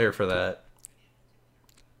multiplayer for that.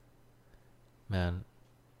 man.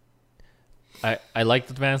 I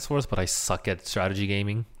liked Advance Wars, but I suck at strategy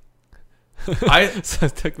gaming. So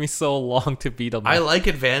it took me so long to beat them. I like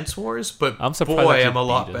Advance Wars, but I'm surprised I boy, actually I'm a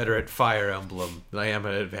lot beat it. better at Fire Emblem than I am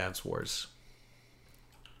at Advance Wars.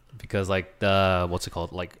 Because like the what's it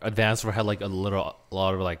called? Like Advance Wars had like a lot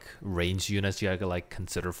of like range units you had to like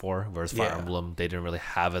consider for, whereas Fire Yeah. Emblem they didn't really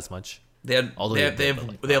have as much. They had Although they they have, they did, have,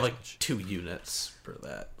 but, like, they have not like much. 2 units for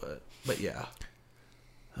that, but yeah.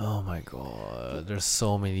 Oh my god, there's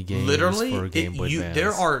so many games Literally, for Game Boy Advance.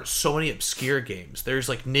 there are so many obscure games. There's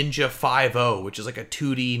like Ninja 5.0, which is like a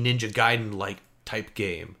 2D Ninja Gaiden like type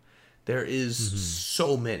game. There is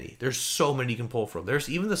so many. There's so many you can pull from. There's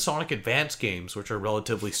even the Sonic Advance games, which are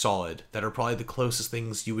relatively solid. That are probably the closest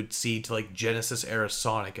things you would see to like Genesis era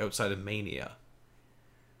Sonic outside of Mania.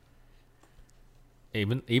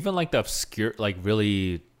 Even like the obscure, like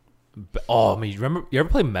really. Oh, I mean, you ever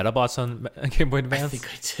play Metabots on Game Boy I Advance? think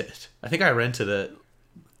I did. I think I rented it.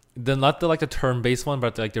 Not the turn-based one,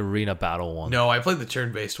 but like the arena battle one. No, I played the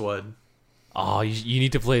turn-based one. Oh, you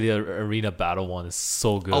need to play the arena battle one. It's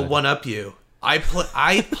so good. I'll one-up you. I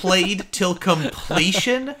played till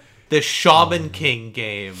completion the Shaman King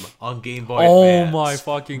game on Game Boy Oh Advance. my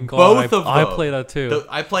fucking god! Both of them. I played that too.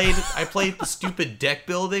 I played the stupid deck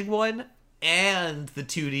building one and the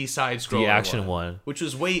 2D side scroller. The action one. which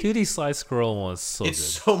was way 2D side scroll one was so it's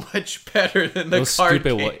good. so much better than the Those card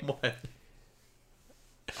stupid game one.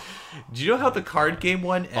 Do you know how the card game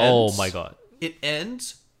one ends? Oh my god! It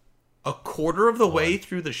ends a quarter of the way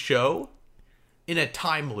through the show in a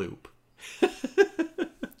time loop.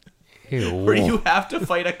 Ew. Where you have to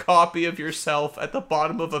fight a copy of yourself at the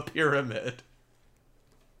bottom of a pyramid.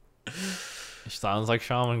 Sounds like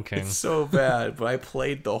Shaman King. It's so bad, but I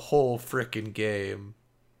played the whole frickin' game.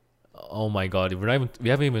 Oh my god! We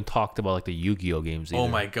haven't even talked about like the Yu-Gi-Oh games. Oh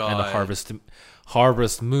either. my And the God.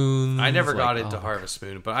 Harvest Moon. I never got into Harvest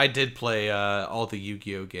Moon, but I did play all the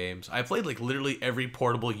Yu-Gi-Oh games. I played like literally every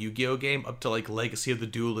portable Yu-Gi-Oh game up to like Legacy of the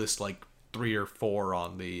Duelist, like 3 or 4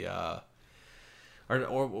 on the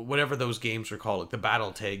or whatever those games are called, like the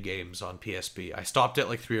Battle Tag games on PSP. I stopped at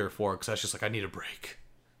like 3 or 4 because I was just like, I need a break.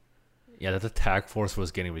 Yeah, that Attack Force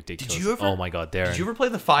was getting ridiculous. Did you ever? Oh my god, Darren! Did you ever play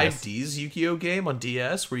the 5Ds Yu-Gi-Oh game on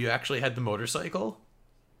DS where you actually had the motorcycle?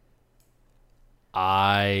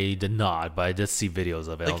 I did not, but I did see videos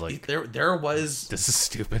of it. I was like, there was this is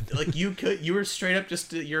stupid. like you were straight up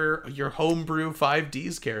just your homebrew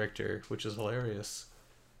 5Ds character, which is hilarious.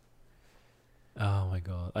 Oh my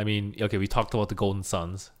god. I mean, okay, we talked about the Golden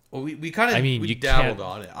Suns. Well, we kind of we dabbled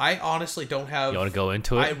on it. I honestly don't have. You want to go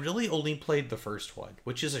into it? I really only played the first one,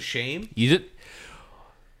 which is a shame. You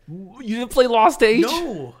didn't play Lost Age?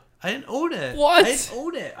 No, I didn't own it. What? I didn't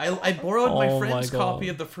own it. I borrowed my friend's my copy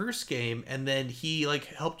God. of the first game, and then he like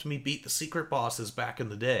helped me beat the secret bosses back in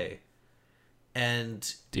the day. And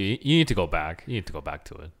Dude, you need to go back. You need to go back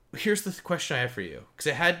to it. here's the question I have for you, because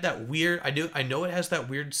it had that weird. I know it has that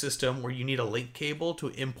weird system where you need a link cable to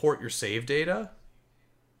import your save data.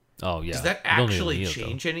 Oh yeah. Does that You don't even actually need it,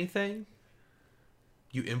 change anything?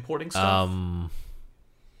 You importing stuff?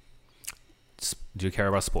 Do you care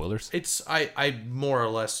about spoilers? It's I more or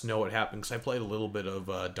less know what happened because I played a little bit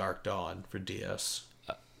of Dark Dawn for DS.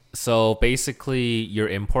 So basically, your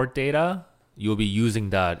import data, you'll be using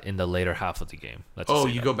that in the later half of the game. Let's just Oh,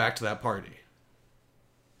 say you that. go back to that party.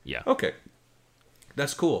 Yeah. Okay,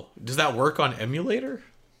 that's cool. Does that work on emulator?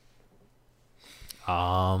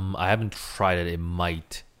 I haven't tried it. It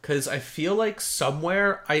might. Because I feel like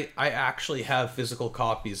somewhere I actually have physical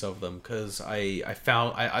copies of them. Because I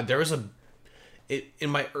found there was in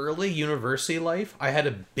my early university life, I had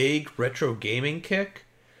a big retro gaming kick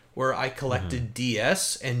where I collected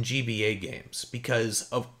DS and GBA games, because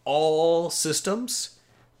of all systems,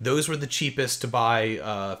 those were the cheapest to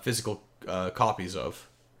buy physical copies of.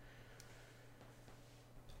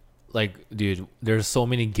 Like, dude, there's so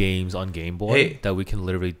many games on Game Boy Hey. that we can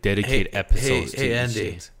literally dedicate episodes to. Hey, each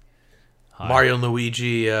Andy. games. Hi. Mario and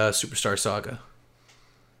Luigi Superstar Saga.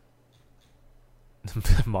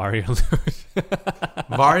 Mario.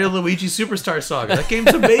 Mario Luigi Superstar Saga. That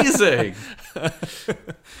game's amazing.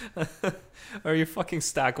 Or you fucking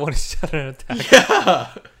stack one each other and attack.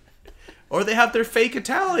 Yeah. Or they have their fake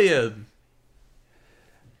Italian.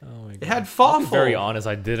 Oh my god. It had I'll be Fawful. very honest,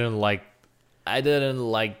 I didn't like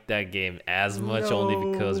that game as much,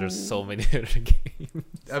 only because there's so many other games.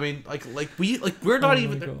 I mean, we're not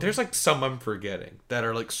even. God. There's like some I'm forgetting that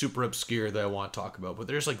are like super obscure that I want to talk about, but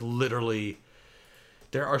there's like literally,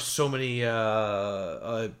 there are so many.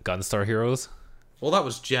 Gunstar Heroes. Well, that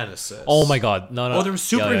was Genesis. Oh my god, no. Oh, there were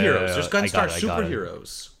superheroes. Yeah. There's I Gunstar got it.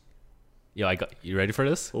 superheroes. Yo, I got you. Ready for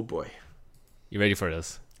this? Oh boy, You ready for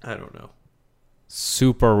this? I don't know.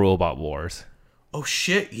 Super Robot Wars. Oh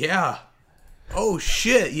shit, yeah. Oh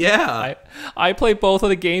shit, yeah. I played both of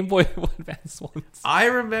the Game Boy Advance ones. I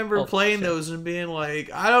remember Oh, playing shit. those and being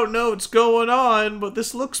like, I don't know what's going on, but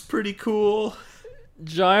this looks pretty cool.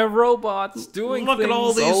 Giant robots doing Look at things.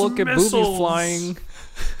 all these look at missiles. boobies flying.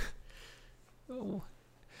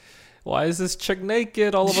 Why is this chick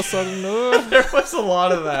naked all of a sudden? Ugh. There was a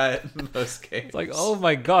lot of that in those games. It's like, oh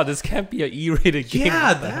my god, this can't be an E-rated game.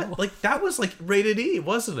 yeah, What the hell? that was like rated E,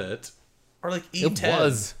 wasn't it? Or like E10. It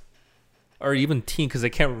was. Or even teen, because they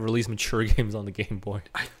can't release mature games on the Game Boy,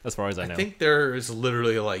 as far as I know. I think there is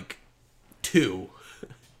literally like 2.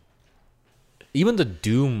 Even the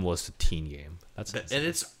Doom was a teen game. That's And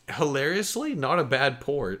it's hilariously not a bad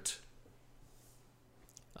port.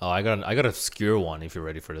 Oh, I got an obscure one. If you're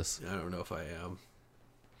ready for this, I don't know if I am.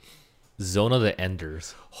 Zone of the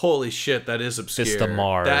Enders. Holy shit, that is obscure. Fist of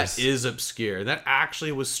Mars. That is obscure. That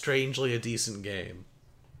actually was strangely a decent game.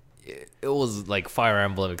 It was like Fire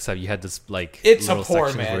Emblem, except you had this like It's a little poor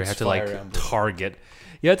sections where you man's had to Fire like Emblem. target.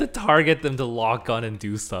 You had to target them to lock on and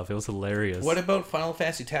do stuff. It was hilarious. What about Final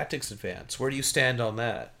Fantasy Tactics Advance? Where do you stand on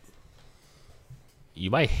that? You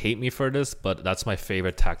might hate me for this, but that's my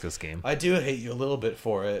favorite Tactics game. I do hate you a little bit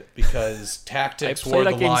for it because Tactics I War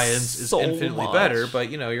played of that the game Lions is so infinitely much. better, but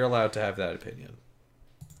you know, you're allowed to have that opinion.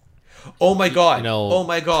 Oh my god. You know, oh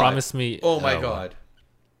my god. promise me- Oh my oh. god.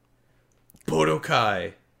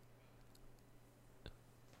 Budokai.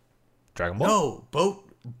 Dragon Ball? No, Boktai.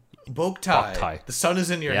 Boktai. The sun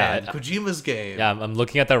is in your Yeah, hand. Kojima's game. Yeah, I'm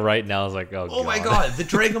looking at that right now. I was like, Oh my god, the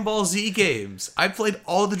Dragon Ball Z games. I played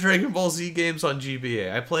all the Dragon Ball Z games on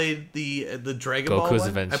GBA. I played the Dragon Ball Goku's one.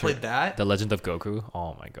 Adventure. I played that. The Legend of Goku.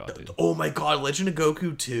 Oh my god, dude. Oh my god, Legend of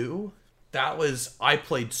Goku 2? I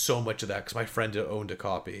played so much of that because my friend owned a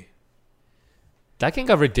copy. That game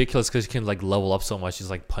got ridiculous because you can like level up so much. Just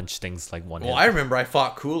like punch things like one Well, hit. I remember I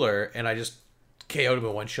fought Cooler and I just KO'd him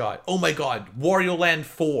in one shot. Oh my god, Wario Land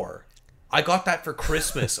 4. I got that for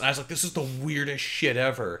Christmas and I was like, this is the weirdest shit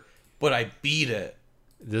ever. But I beat it.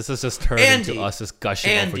 This is just turned Andy. into us just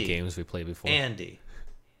gushing over Andy. games we played before. Andy.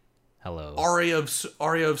 Hello. Aria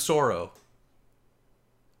of Sorrow.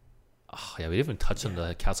 Oh, yeah, we didn't even touch on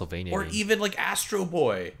the Castlevania. Or game. even like Astro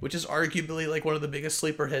Boy, which is arguably like one of the biggest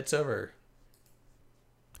sleeper hits ever.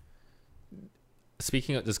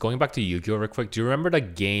 Speaking of just going back to Yu-Gi-Oh real quick, do you remember the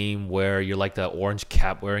game where you're like the orange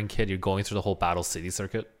cap wearing kid? You're going through the whole Battle City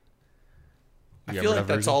circuit. I You feel like remember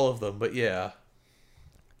that that's version? all of them, but yeah.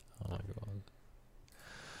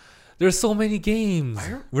 There's so many games.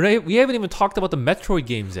 We haven't even talked about the Metroid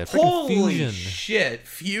games yet. Freaking Holy Fusion. shit.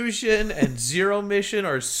 Fusion and Zero Mission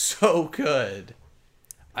are so good.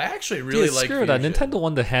 I actually really like screw Fusion. that. Nintendo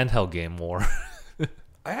won the handheld game more.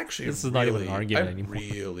 I actually This is not even an argument anymore.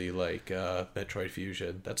 really like Metroid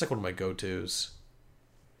Fusion. That's like one of my go-tos.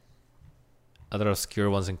 Other obscure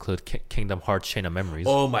ones include Kingdom Hearts Chain of Memories.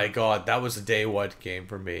 Oh my god, that was a day one game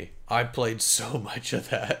for me. I played so much of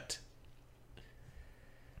that.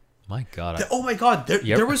 My god. Oh my god,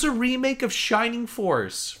 there was a remake of Shining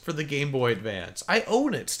Force for the Game Boy Advance. I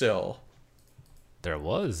own it still. There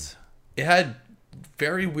was. It had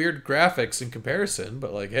very weird graphics in comparison,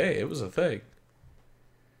 but like, hey, it was a thing.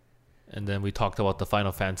 And then we talked about the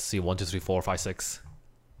Final Fantasy 1, 2, 3, 4, 5, 6.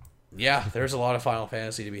 Yeah, there's a lot of Final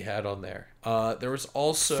Fantasy to be had on there. There was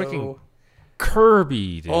also Freaking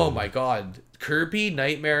Kirby, dude. oh my god, Kirby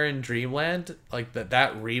Nightmare in Dreamland, like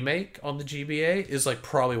that remake on the GBA is like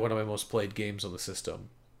probably one of my most played games on the system.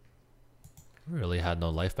 We really had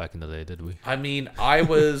no life back in the day, did we? I mean, I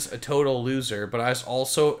was a total loser, but I was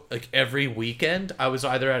also like every weekend I was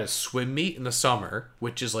either at a swim meet in the summer,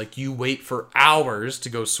 which is like you wait for hours to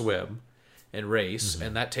go swim and race,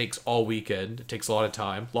 and that takes all weekend. It takes a lot of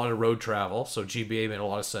time, a lot of road travel, so GBA made a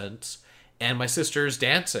lot of sense. And my sister's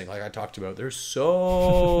dancing, like I talked about. There's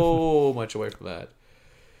so much away from that.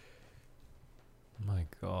 My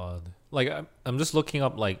god. Like, I'm just looking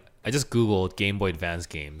up, like, I just Googled Game Boy Advance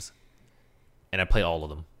games, and I played all of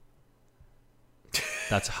them.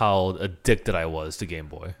 That's how addicted I was to Game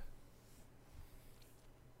Boy.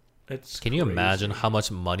 Can you imagine how much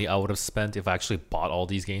money I would have spent if I actually bought all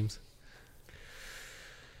these games?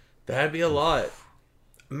 That'd be a lot.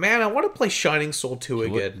 Man, I want to play Shining Soul 2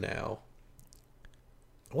 again now.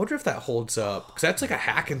 I wonder if that holds up. Because that's like a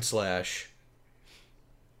hack and slash.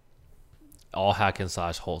 All hack and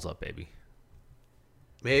slash holds up, baby.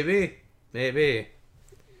 Maybe.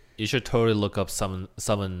 You should totally look up Summon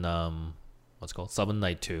what's it called? Summon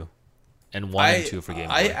Night 2. And 1 and 2 for Game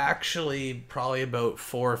Boy. I actually, probably about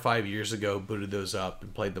 4 or 5 years ago, booted those up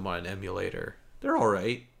and played them on an emulator. They're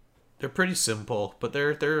alright. They're pretty simple, but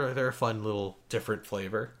they're a fun little different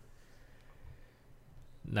flavor.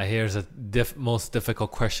 Now here's a most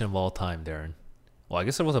difficult question of all time, Darren. Well, I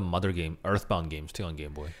guess there was a Mother game, Earthbound games too on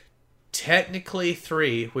Game Boy. Technically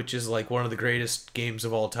 3, which is like one of the greatest games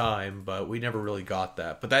of all time, but we never really got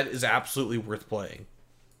that. But that is absolutely worth playing.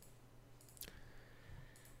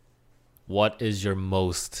 What is your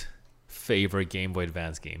most favorite Game Boy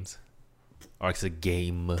Advance games? Or actually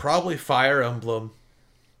game? Probably Fire Emblem.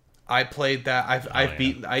 I played that. I've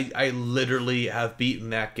beaten. I literally have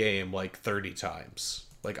beaten that game like 30 times.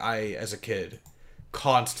 Like I, as a kid,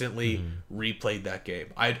 constantly replayed that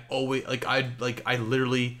game. I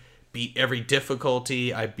literally beat every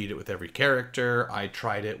difficulty. I beat it with every character. I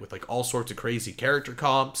tried it with like all sorts of crazy character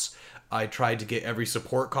comps. I tried to get every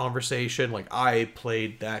support conversation. Like I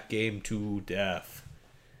played that game to death.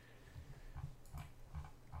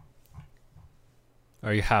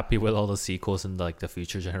 Are you happy with all the sequels and like the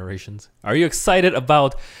future generations? Are you excited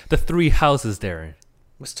about the 3 houses, Darren?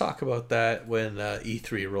 Let's talk about that when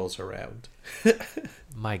E3 rolls around.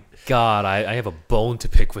 My God, I have a bone to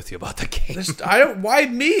pick with you about the game. Why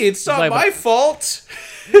me? It's not my fault.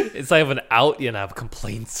 It's like an out and I have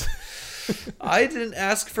complaints. I didn't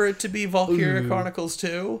ask for it to be Valkyria Chronicles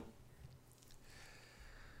 2.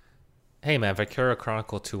 Hey man, Valkyria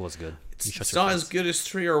Chronicle 2 was good. It's not as good as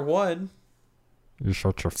 3 or 1. You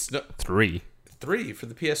shut your 3. 3 for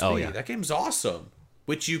the PSP. Oh, yeah. That game's awesome.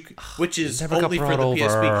 Which is never only got for the brought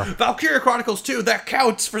PSP. over. Valkyria Chronicles 2, that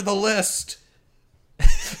counts for the list.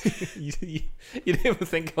 you didn't even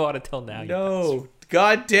think about it till now. No.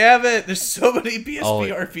 God damn it. There's so many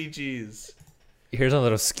PSP RPGs. Here's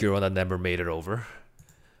another obscure one that never made it over.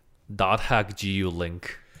 Dot Hack GU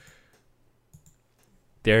Link.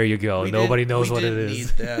 There you go. Nobody knows what it is. We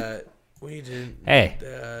didn't need that. We didn't Hey, need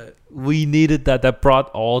that. we needed that. That brought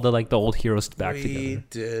all the the old heroes back We together.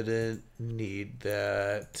 didn't need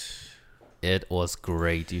that. It was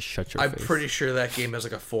great. You shut your I'm face. pretty sure that game has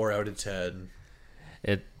like a 4 out of 10.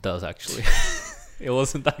 It does actually. It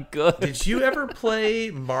wasn't that good. Did you ever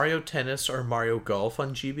play Mario Tennis or Mario Golf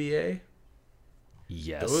on GBA?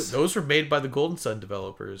 Yes. Those were made by the Golden Sun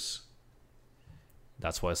developers.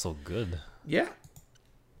 That's why it's so good. Yeah.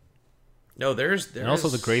 No, there's And also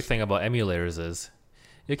the great thing about emulators is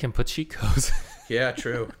you can put cheat codes. Yeah,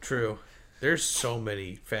 true. There's so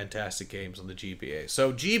many fantastic games on the GBA.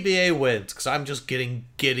 So GBA wins because I'm just getting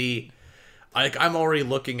giddy. I'm already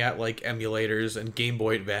looking at like emulators and Game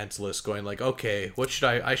Boy Advance lists, going like, okay, what should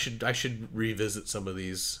I should revisit some of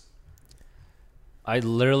these. I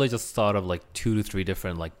literally just thought of like 2 to 3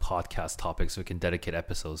 different like podcast topics we can dedicate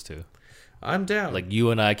episodes to. I'm down. Like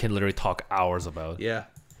you and I can literally talk hours about. Yeah.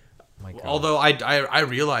 My God. Although I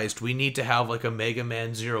realized we need to have like a Mega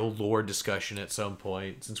Man Zero lore discussion at some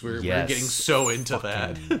point, since we're getting so into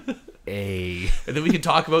that. And then we can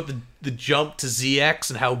talk about the jump to ZX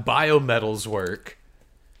and how biometals work.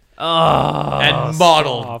 And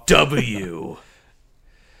Model W.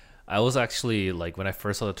 I was actually like, when I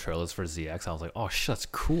first saw the trailers for ZX, I was like, oh shit, that's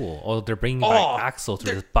cool. Oh, they're bringing back Axel to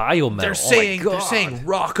this biometal. They're saying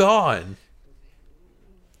rock on.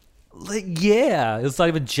 Like, yeah, it's not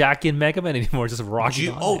even Jackie and Mega Man anymore, just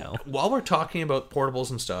rocking on now. While we're talking about portables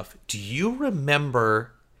and stuff, do you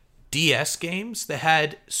remember DS games that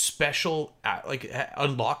had special, like,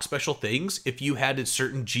 unlock special things if you had a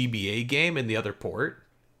certain GBA game in the other port?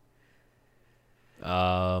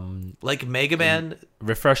 Like Mega Man,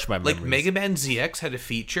 refresh my memories. Like Mega Man ZX had a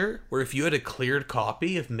feature where if you had a cleared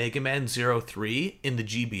copy of Mega Man 03 in the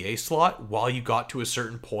GBA slot while you got to a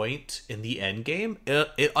certain point in the end game,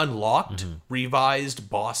 it unlocked revised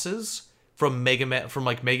bosses from Mega Man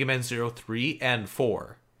 03 and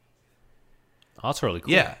 4. Oh, that's really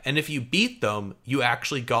cool. Yeah, and if you beat them, you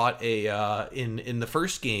actually got a in the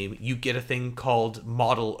first game, you get a thing called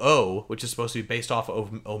Model O, which is supposed to be based off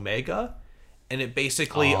of Omega. And it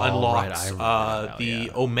basically unlocks the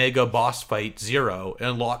Omega boss fight Zero. It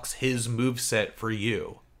unlocks his moveset for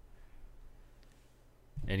you.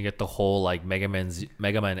 And you get the whole like Mega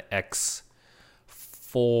Man X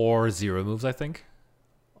 4-0 moves, I think.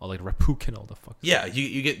 Or like Reppuken, all the fuck. Yeah,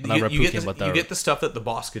 you get the stuff that the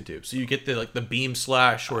boss could do. So you get the beam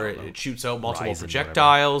slash where it shoots out multiple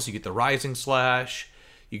projectiles. You get the rising slash.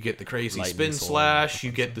 You get the crazy spin slash.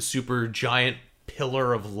 You get the super giant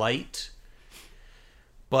pillar of light.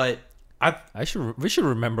 But we should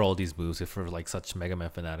remember all these moves if we're like such Mega Man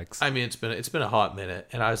fanatics. I mean, it's been a hot minute,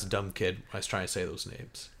 and I was a dumb kid when I was trying to say those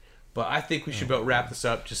names. But I think we should about wrap this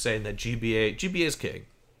up, just saying that GBA is king.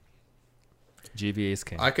 GBA is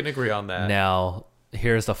king. I can agree on that. Now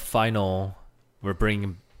here's the final.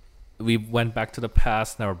 We went back to the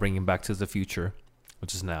past. Now we're bringing back to the future,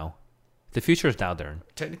 which is now. The future is now, Darren.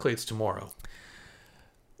 Technically, it's tomorrow.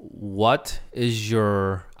 What is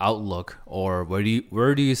your outlook, or where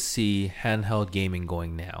do you see handheld gaming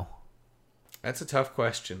going now? That's a tough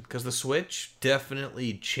question, because the Switch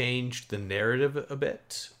definitely changed the narrative a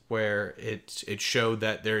bit, where it showed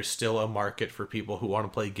that there's still a market for people who want to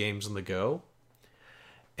play games on the go.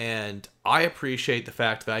 And I appreciate the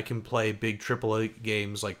fact that I can play big AAA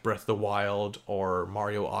games like Breath of the Wild or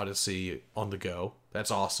Mario Odyssey on the go. That's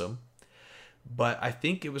awesome. But I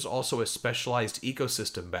think it was also a specialized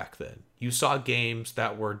ecosystem back then. You saw games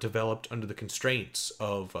that were developed under the constraints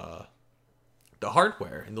of the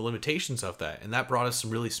hardware and the limitations of that, and that brought us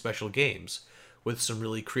some really special games with some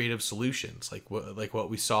really creative solutions, like what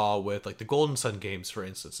we saw with like the Golden Sun games, for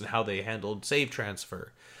instance, and how they handled save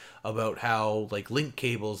transfer, about how like link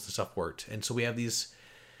cables and stuff worked. And so we have these.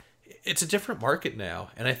 It's a different market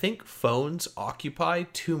now, and I think phones occupy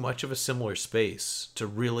too much of a similar space to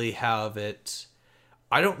really have it.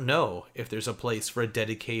 I don't know if there's a place for a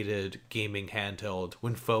dedicated gaming handheld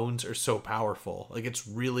when phones are so powerful. Like, it's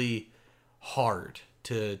really hard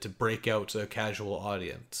to break out to a casual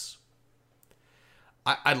audience.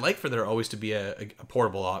 I'd like for there always to be a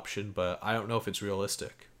portable option, but I don't know if it's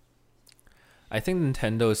realistic. I think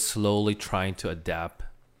Nintendo is slowly trying to adapt,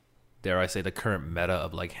 dare I say, the current meta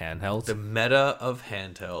of like handhelds. The meta of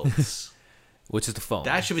handhelds. Which is the phone.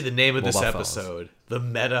 That should be the name of this Mobile episode. Phones. The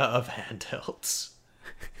meta of handhelds.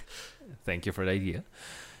 Thank you for the idea.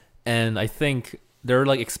 And I think they're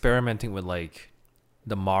like experimenting with like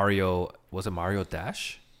the Mario, was it Mario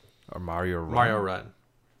Dash? Or Mario Run? Mario Run.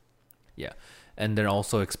 Yeah. And then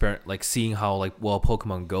also seeing how like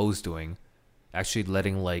Pokemon Go's doing, actually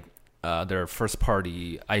letting like their first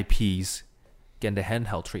party IPs get the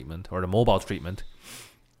handheld treatment or the mobile treatment.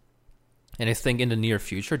 And I think in the near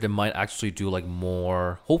future they might actually do like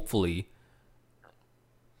more, hopefully,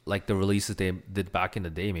 like the releases they did back in the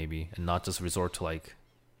day maybe, and not just resort to like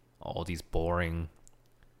all these boring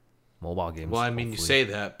mobile games. Well, I mean, hopefully. You say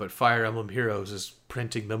that, but Fire Emblem Heroes is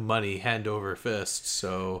printing the money hand over fist,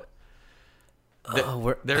 so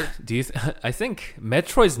I think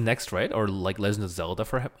Metroid's next, right? Or like Legend of Zelda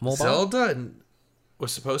for mobile? Zelda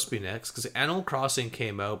was supposed to be next because Animal Crossing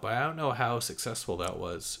came out, but I don't know how successful that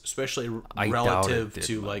was, especially relative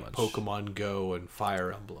to like much. Pokemon Go and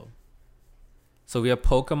Fire Emblem. So we have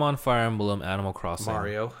Pokemon, Fire Emblem, Animal Crossing,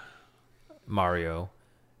 Mario,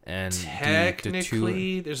 and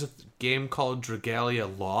technically there's a game called Dragalia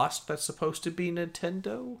Lost that's supposed to be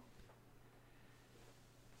Nintendo.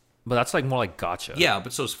 But that's like more like gacha. Yeah,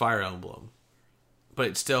 but so is Fire Emblem. But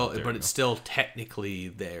it's still, There but you it's go. still technically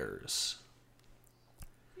theirs.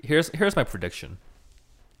 Here's my prediction.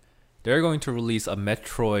 They're going to release a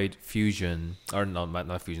Metroid Fusion, or no,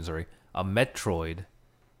 not Fusion, sorry, a Metroid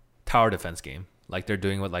tower defense game, like they're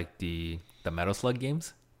doing with like the Metal Slug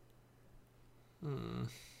games.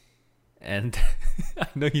 And I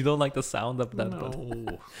know you don't like the sound of that, but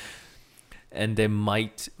No. and they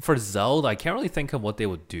might for Zelda. I can't really think of what they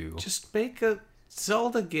would do Just make a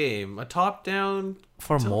Zelda game, a top-down.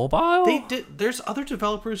 for mobile. They did. There's other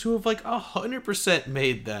developers who have like 100%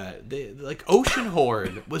 made that. They like Ocean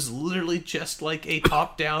Horde was literally just like a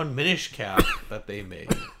top-down Minish Cap that they made.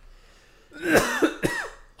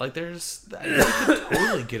 Like there's, they could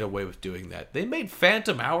totally get away with doing that. They made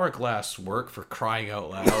Phantom Hourglass work, for crying out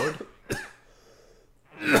loud.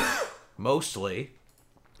 Mostly.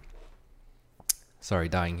 Sorry,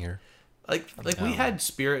 dying here. Like we had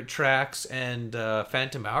Spirit Tracks and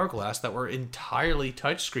Phantom Hourglass that were entirely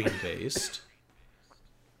touchscreen based.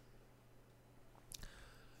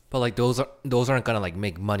 But like those aren't gonna like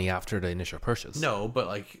make money after the initial purchase. No, but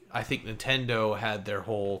like I think Nintendo had their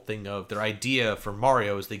whole thing of their idea for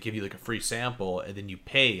Mario is they give you like a free sample and then you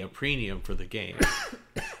pay a premium for the game.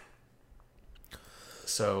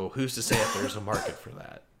 So who's to say if there's a market for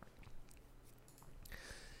that?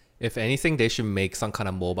 If anything, they should make some kind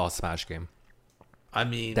of mobile Smash game I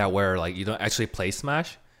mean, that where like you don't actually play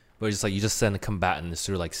Smash, but it's just like you just send combatants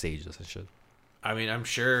through like stages and shit. I'm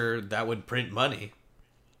sure that would print money.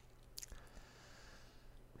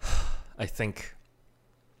 I think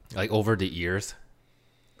like over the years,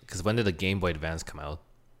 because when did the Game Boy Advance come out?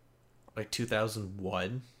 Like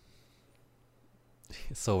 2001.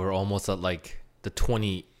 So we're almost at like the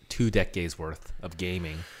 22 decades worth of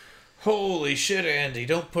gaming. Holy shit, Andy!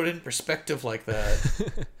 Don't put it in perspective like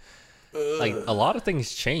that. Like a lot of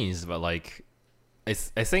things changed, but like I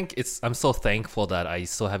think I'm so thankful that I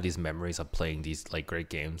still have these memories of playing these like great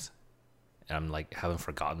games, and I'm like haven't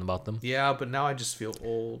forgotten about them. Yeah, but now I just feel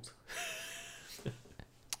old.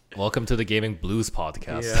 Welcome to the Gaming Blues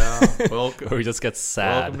podcast. Yeah, welcome. Where we just get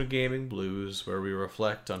sad. Welcome to Gaming Blues, where we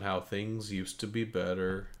reflect on how things used to be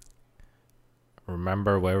better.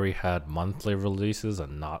 Remember where we had monthly releases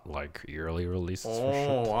and not like yearly releases for shit?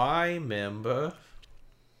 Oh, I remember.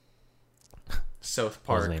 South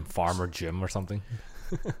What was Park. his name? Farmer Jim or something?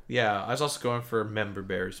 Yeah, I was also going for Member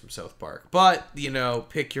Berries from South Park. But, you know,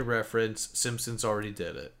 pick your reference. Simpsons already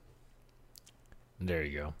did it. There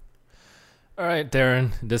you go. All right,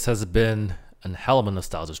 Darren, this has been a hell of a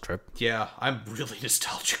nostalgia trip. Yeah, I'm really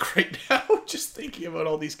nostalgic right now. Just thinking about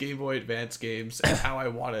all these Game Boy Advance games and how I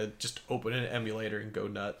want to just open an emulator and go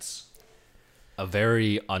nuts. A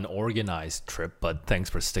very unorganized trip, but thanks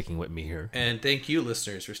for sticking with me here. And thank you,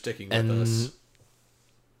 listeners, for sticking with And- us.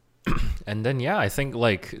 And then, yeah, I think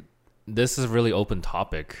like this is a really open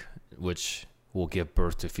topic, which will give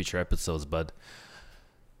birth to future episodes. But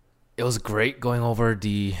it was great going over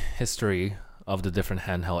the history of the different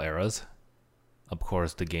handheld eras. Of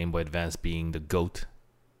course, the Game Boy Advance being the GOAT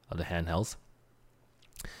of the handhelds.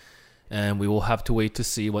 And we will have to wait to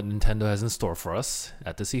see what Nintendo has in store for us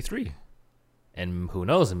at the C3. And who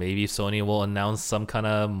knows, maybe Sony will announce some kind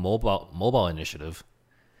of mobile initiative.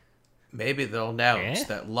 Maybe they'll announce Eh?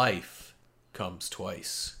 that life comes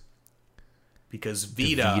twice. Because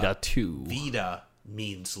The Vita, Vita 2. Vita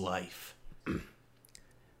means life.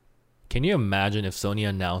 Can you imagine if Sony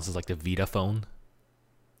announces like the Vita phone?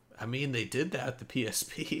 I mean, they did that at the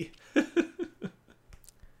PSP.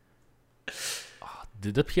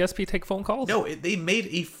 Did the PSP take phone calls? No, they made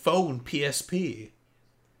a phone PSP.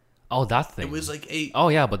 Oh, that thing. It was like a... Oh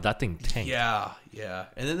yeah, but that thing tanked. Yeah.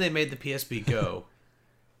 And then they made the PSP Go.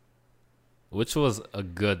 Which was a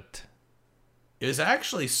good. It was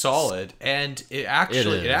actually solid, and it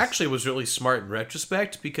actually is. was really smart in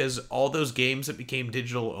retrospect, because all those games that became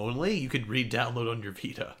digital only, you could re-download on your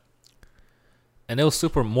Vita. And it was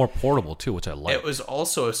super more portable too, which I like. It was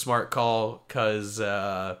also a smart call, because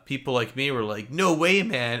people like me were like, no way,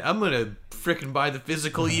 man, I'm going to frickin' buy the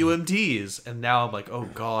physical UMDs. And now I'm like, oh,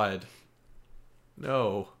 God.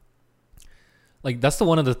 No. Like that's the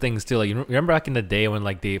one of the things too. Like you remember back in the day when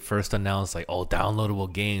like they first announced like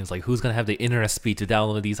downloadable games. Like who's gonna have the internet speed to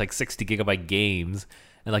download these like 60 GB games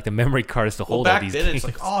and like the memory cards to Well, hold all back these then, games. it's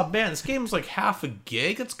like, oh, man, this game's like half a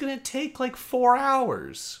gig. It's going to take like 4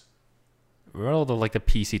 hours. Remember all the like the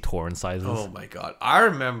PC torrent sizes? Oh my god. I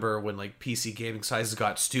remember when like PC gaming sizes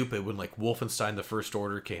got stupid when like Wolfenstein the First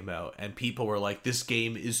Order came out and people were like, this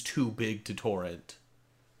game is too big to torrent.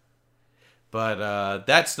 But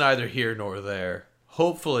that's neither here nor there.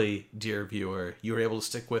 Hopefully, dear viewer, you were able to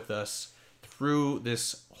stick with us through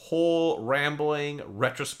this whole rambling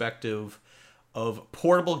retrospective of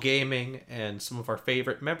portable gaming and some of our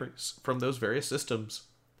favorite memories from those various systems.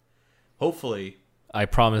 Hopefully, I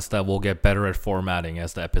promise that we'll get better at formatting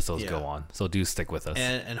as the episodes Yeah. go on. So do stick with us.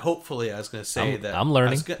 and hopefully, I was going to say that I'm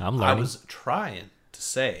learning. I was trying to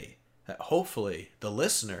say that hopefully the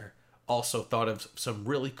listener also thought of some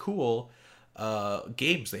really cool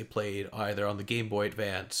games they played either on the Game Boy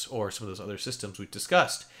Advance or some of those other systems we've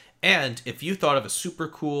discussed. And if you thought of a super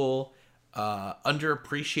cool,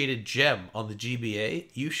 underappreciated gem on the GBA,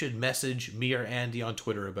 you should message me or Andy on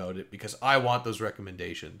Twitter about it, because I want those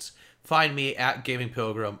recommendations. Find me at Gaming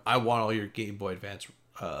Pilgrim. I want all your Game Boy Advance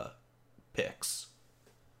picks.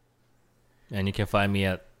 And you can find me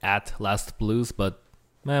at Last Blues, but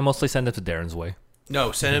mostly send it to Darren's way.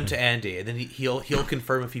 No, send him to Andy, and then he'll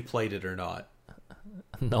confirm if he played it or not.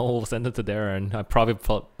 No, send it to Darren. I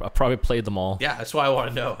probably played them all. Yeah, that's why I want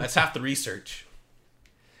to know. That's half the research.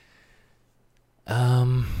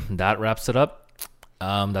 That wraps it up.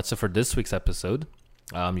 That's it for this week's episode.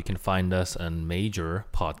 You can find us on major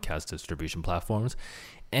podcast distribution platforms.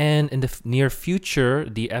 And in the near future,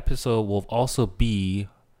 the episode will also be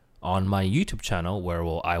on my YouTube channel, where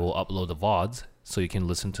I will upload the VODs, so you can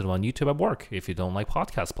listen to them on YouTube at work if you don't like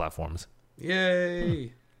podcast platforms.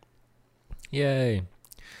 Yay! Yay.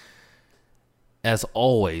 As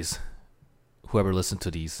always, whoever listened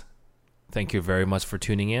to these, thank you very much for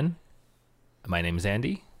tuning in. My name is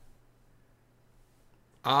Andy.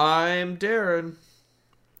 I'm Darren.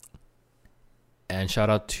 And shout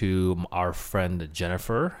out to our friend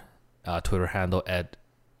Jennifer, Twitter handle at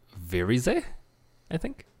Verize, I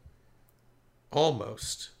think,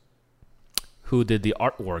 Almost. who did the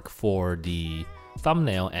artwork for the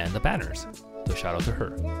thumbnail and the banners. So shout out to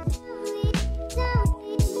her.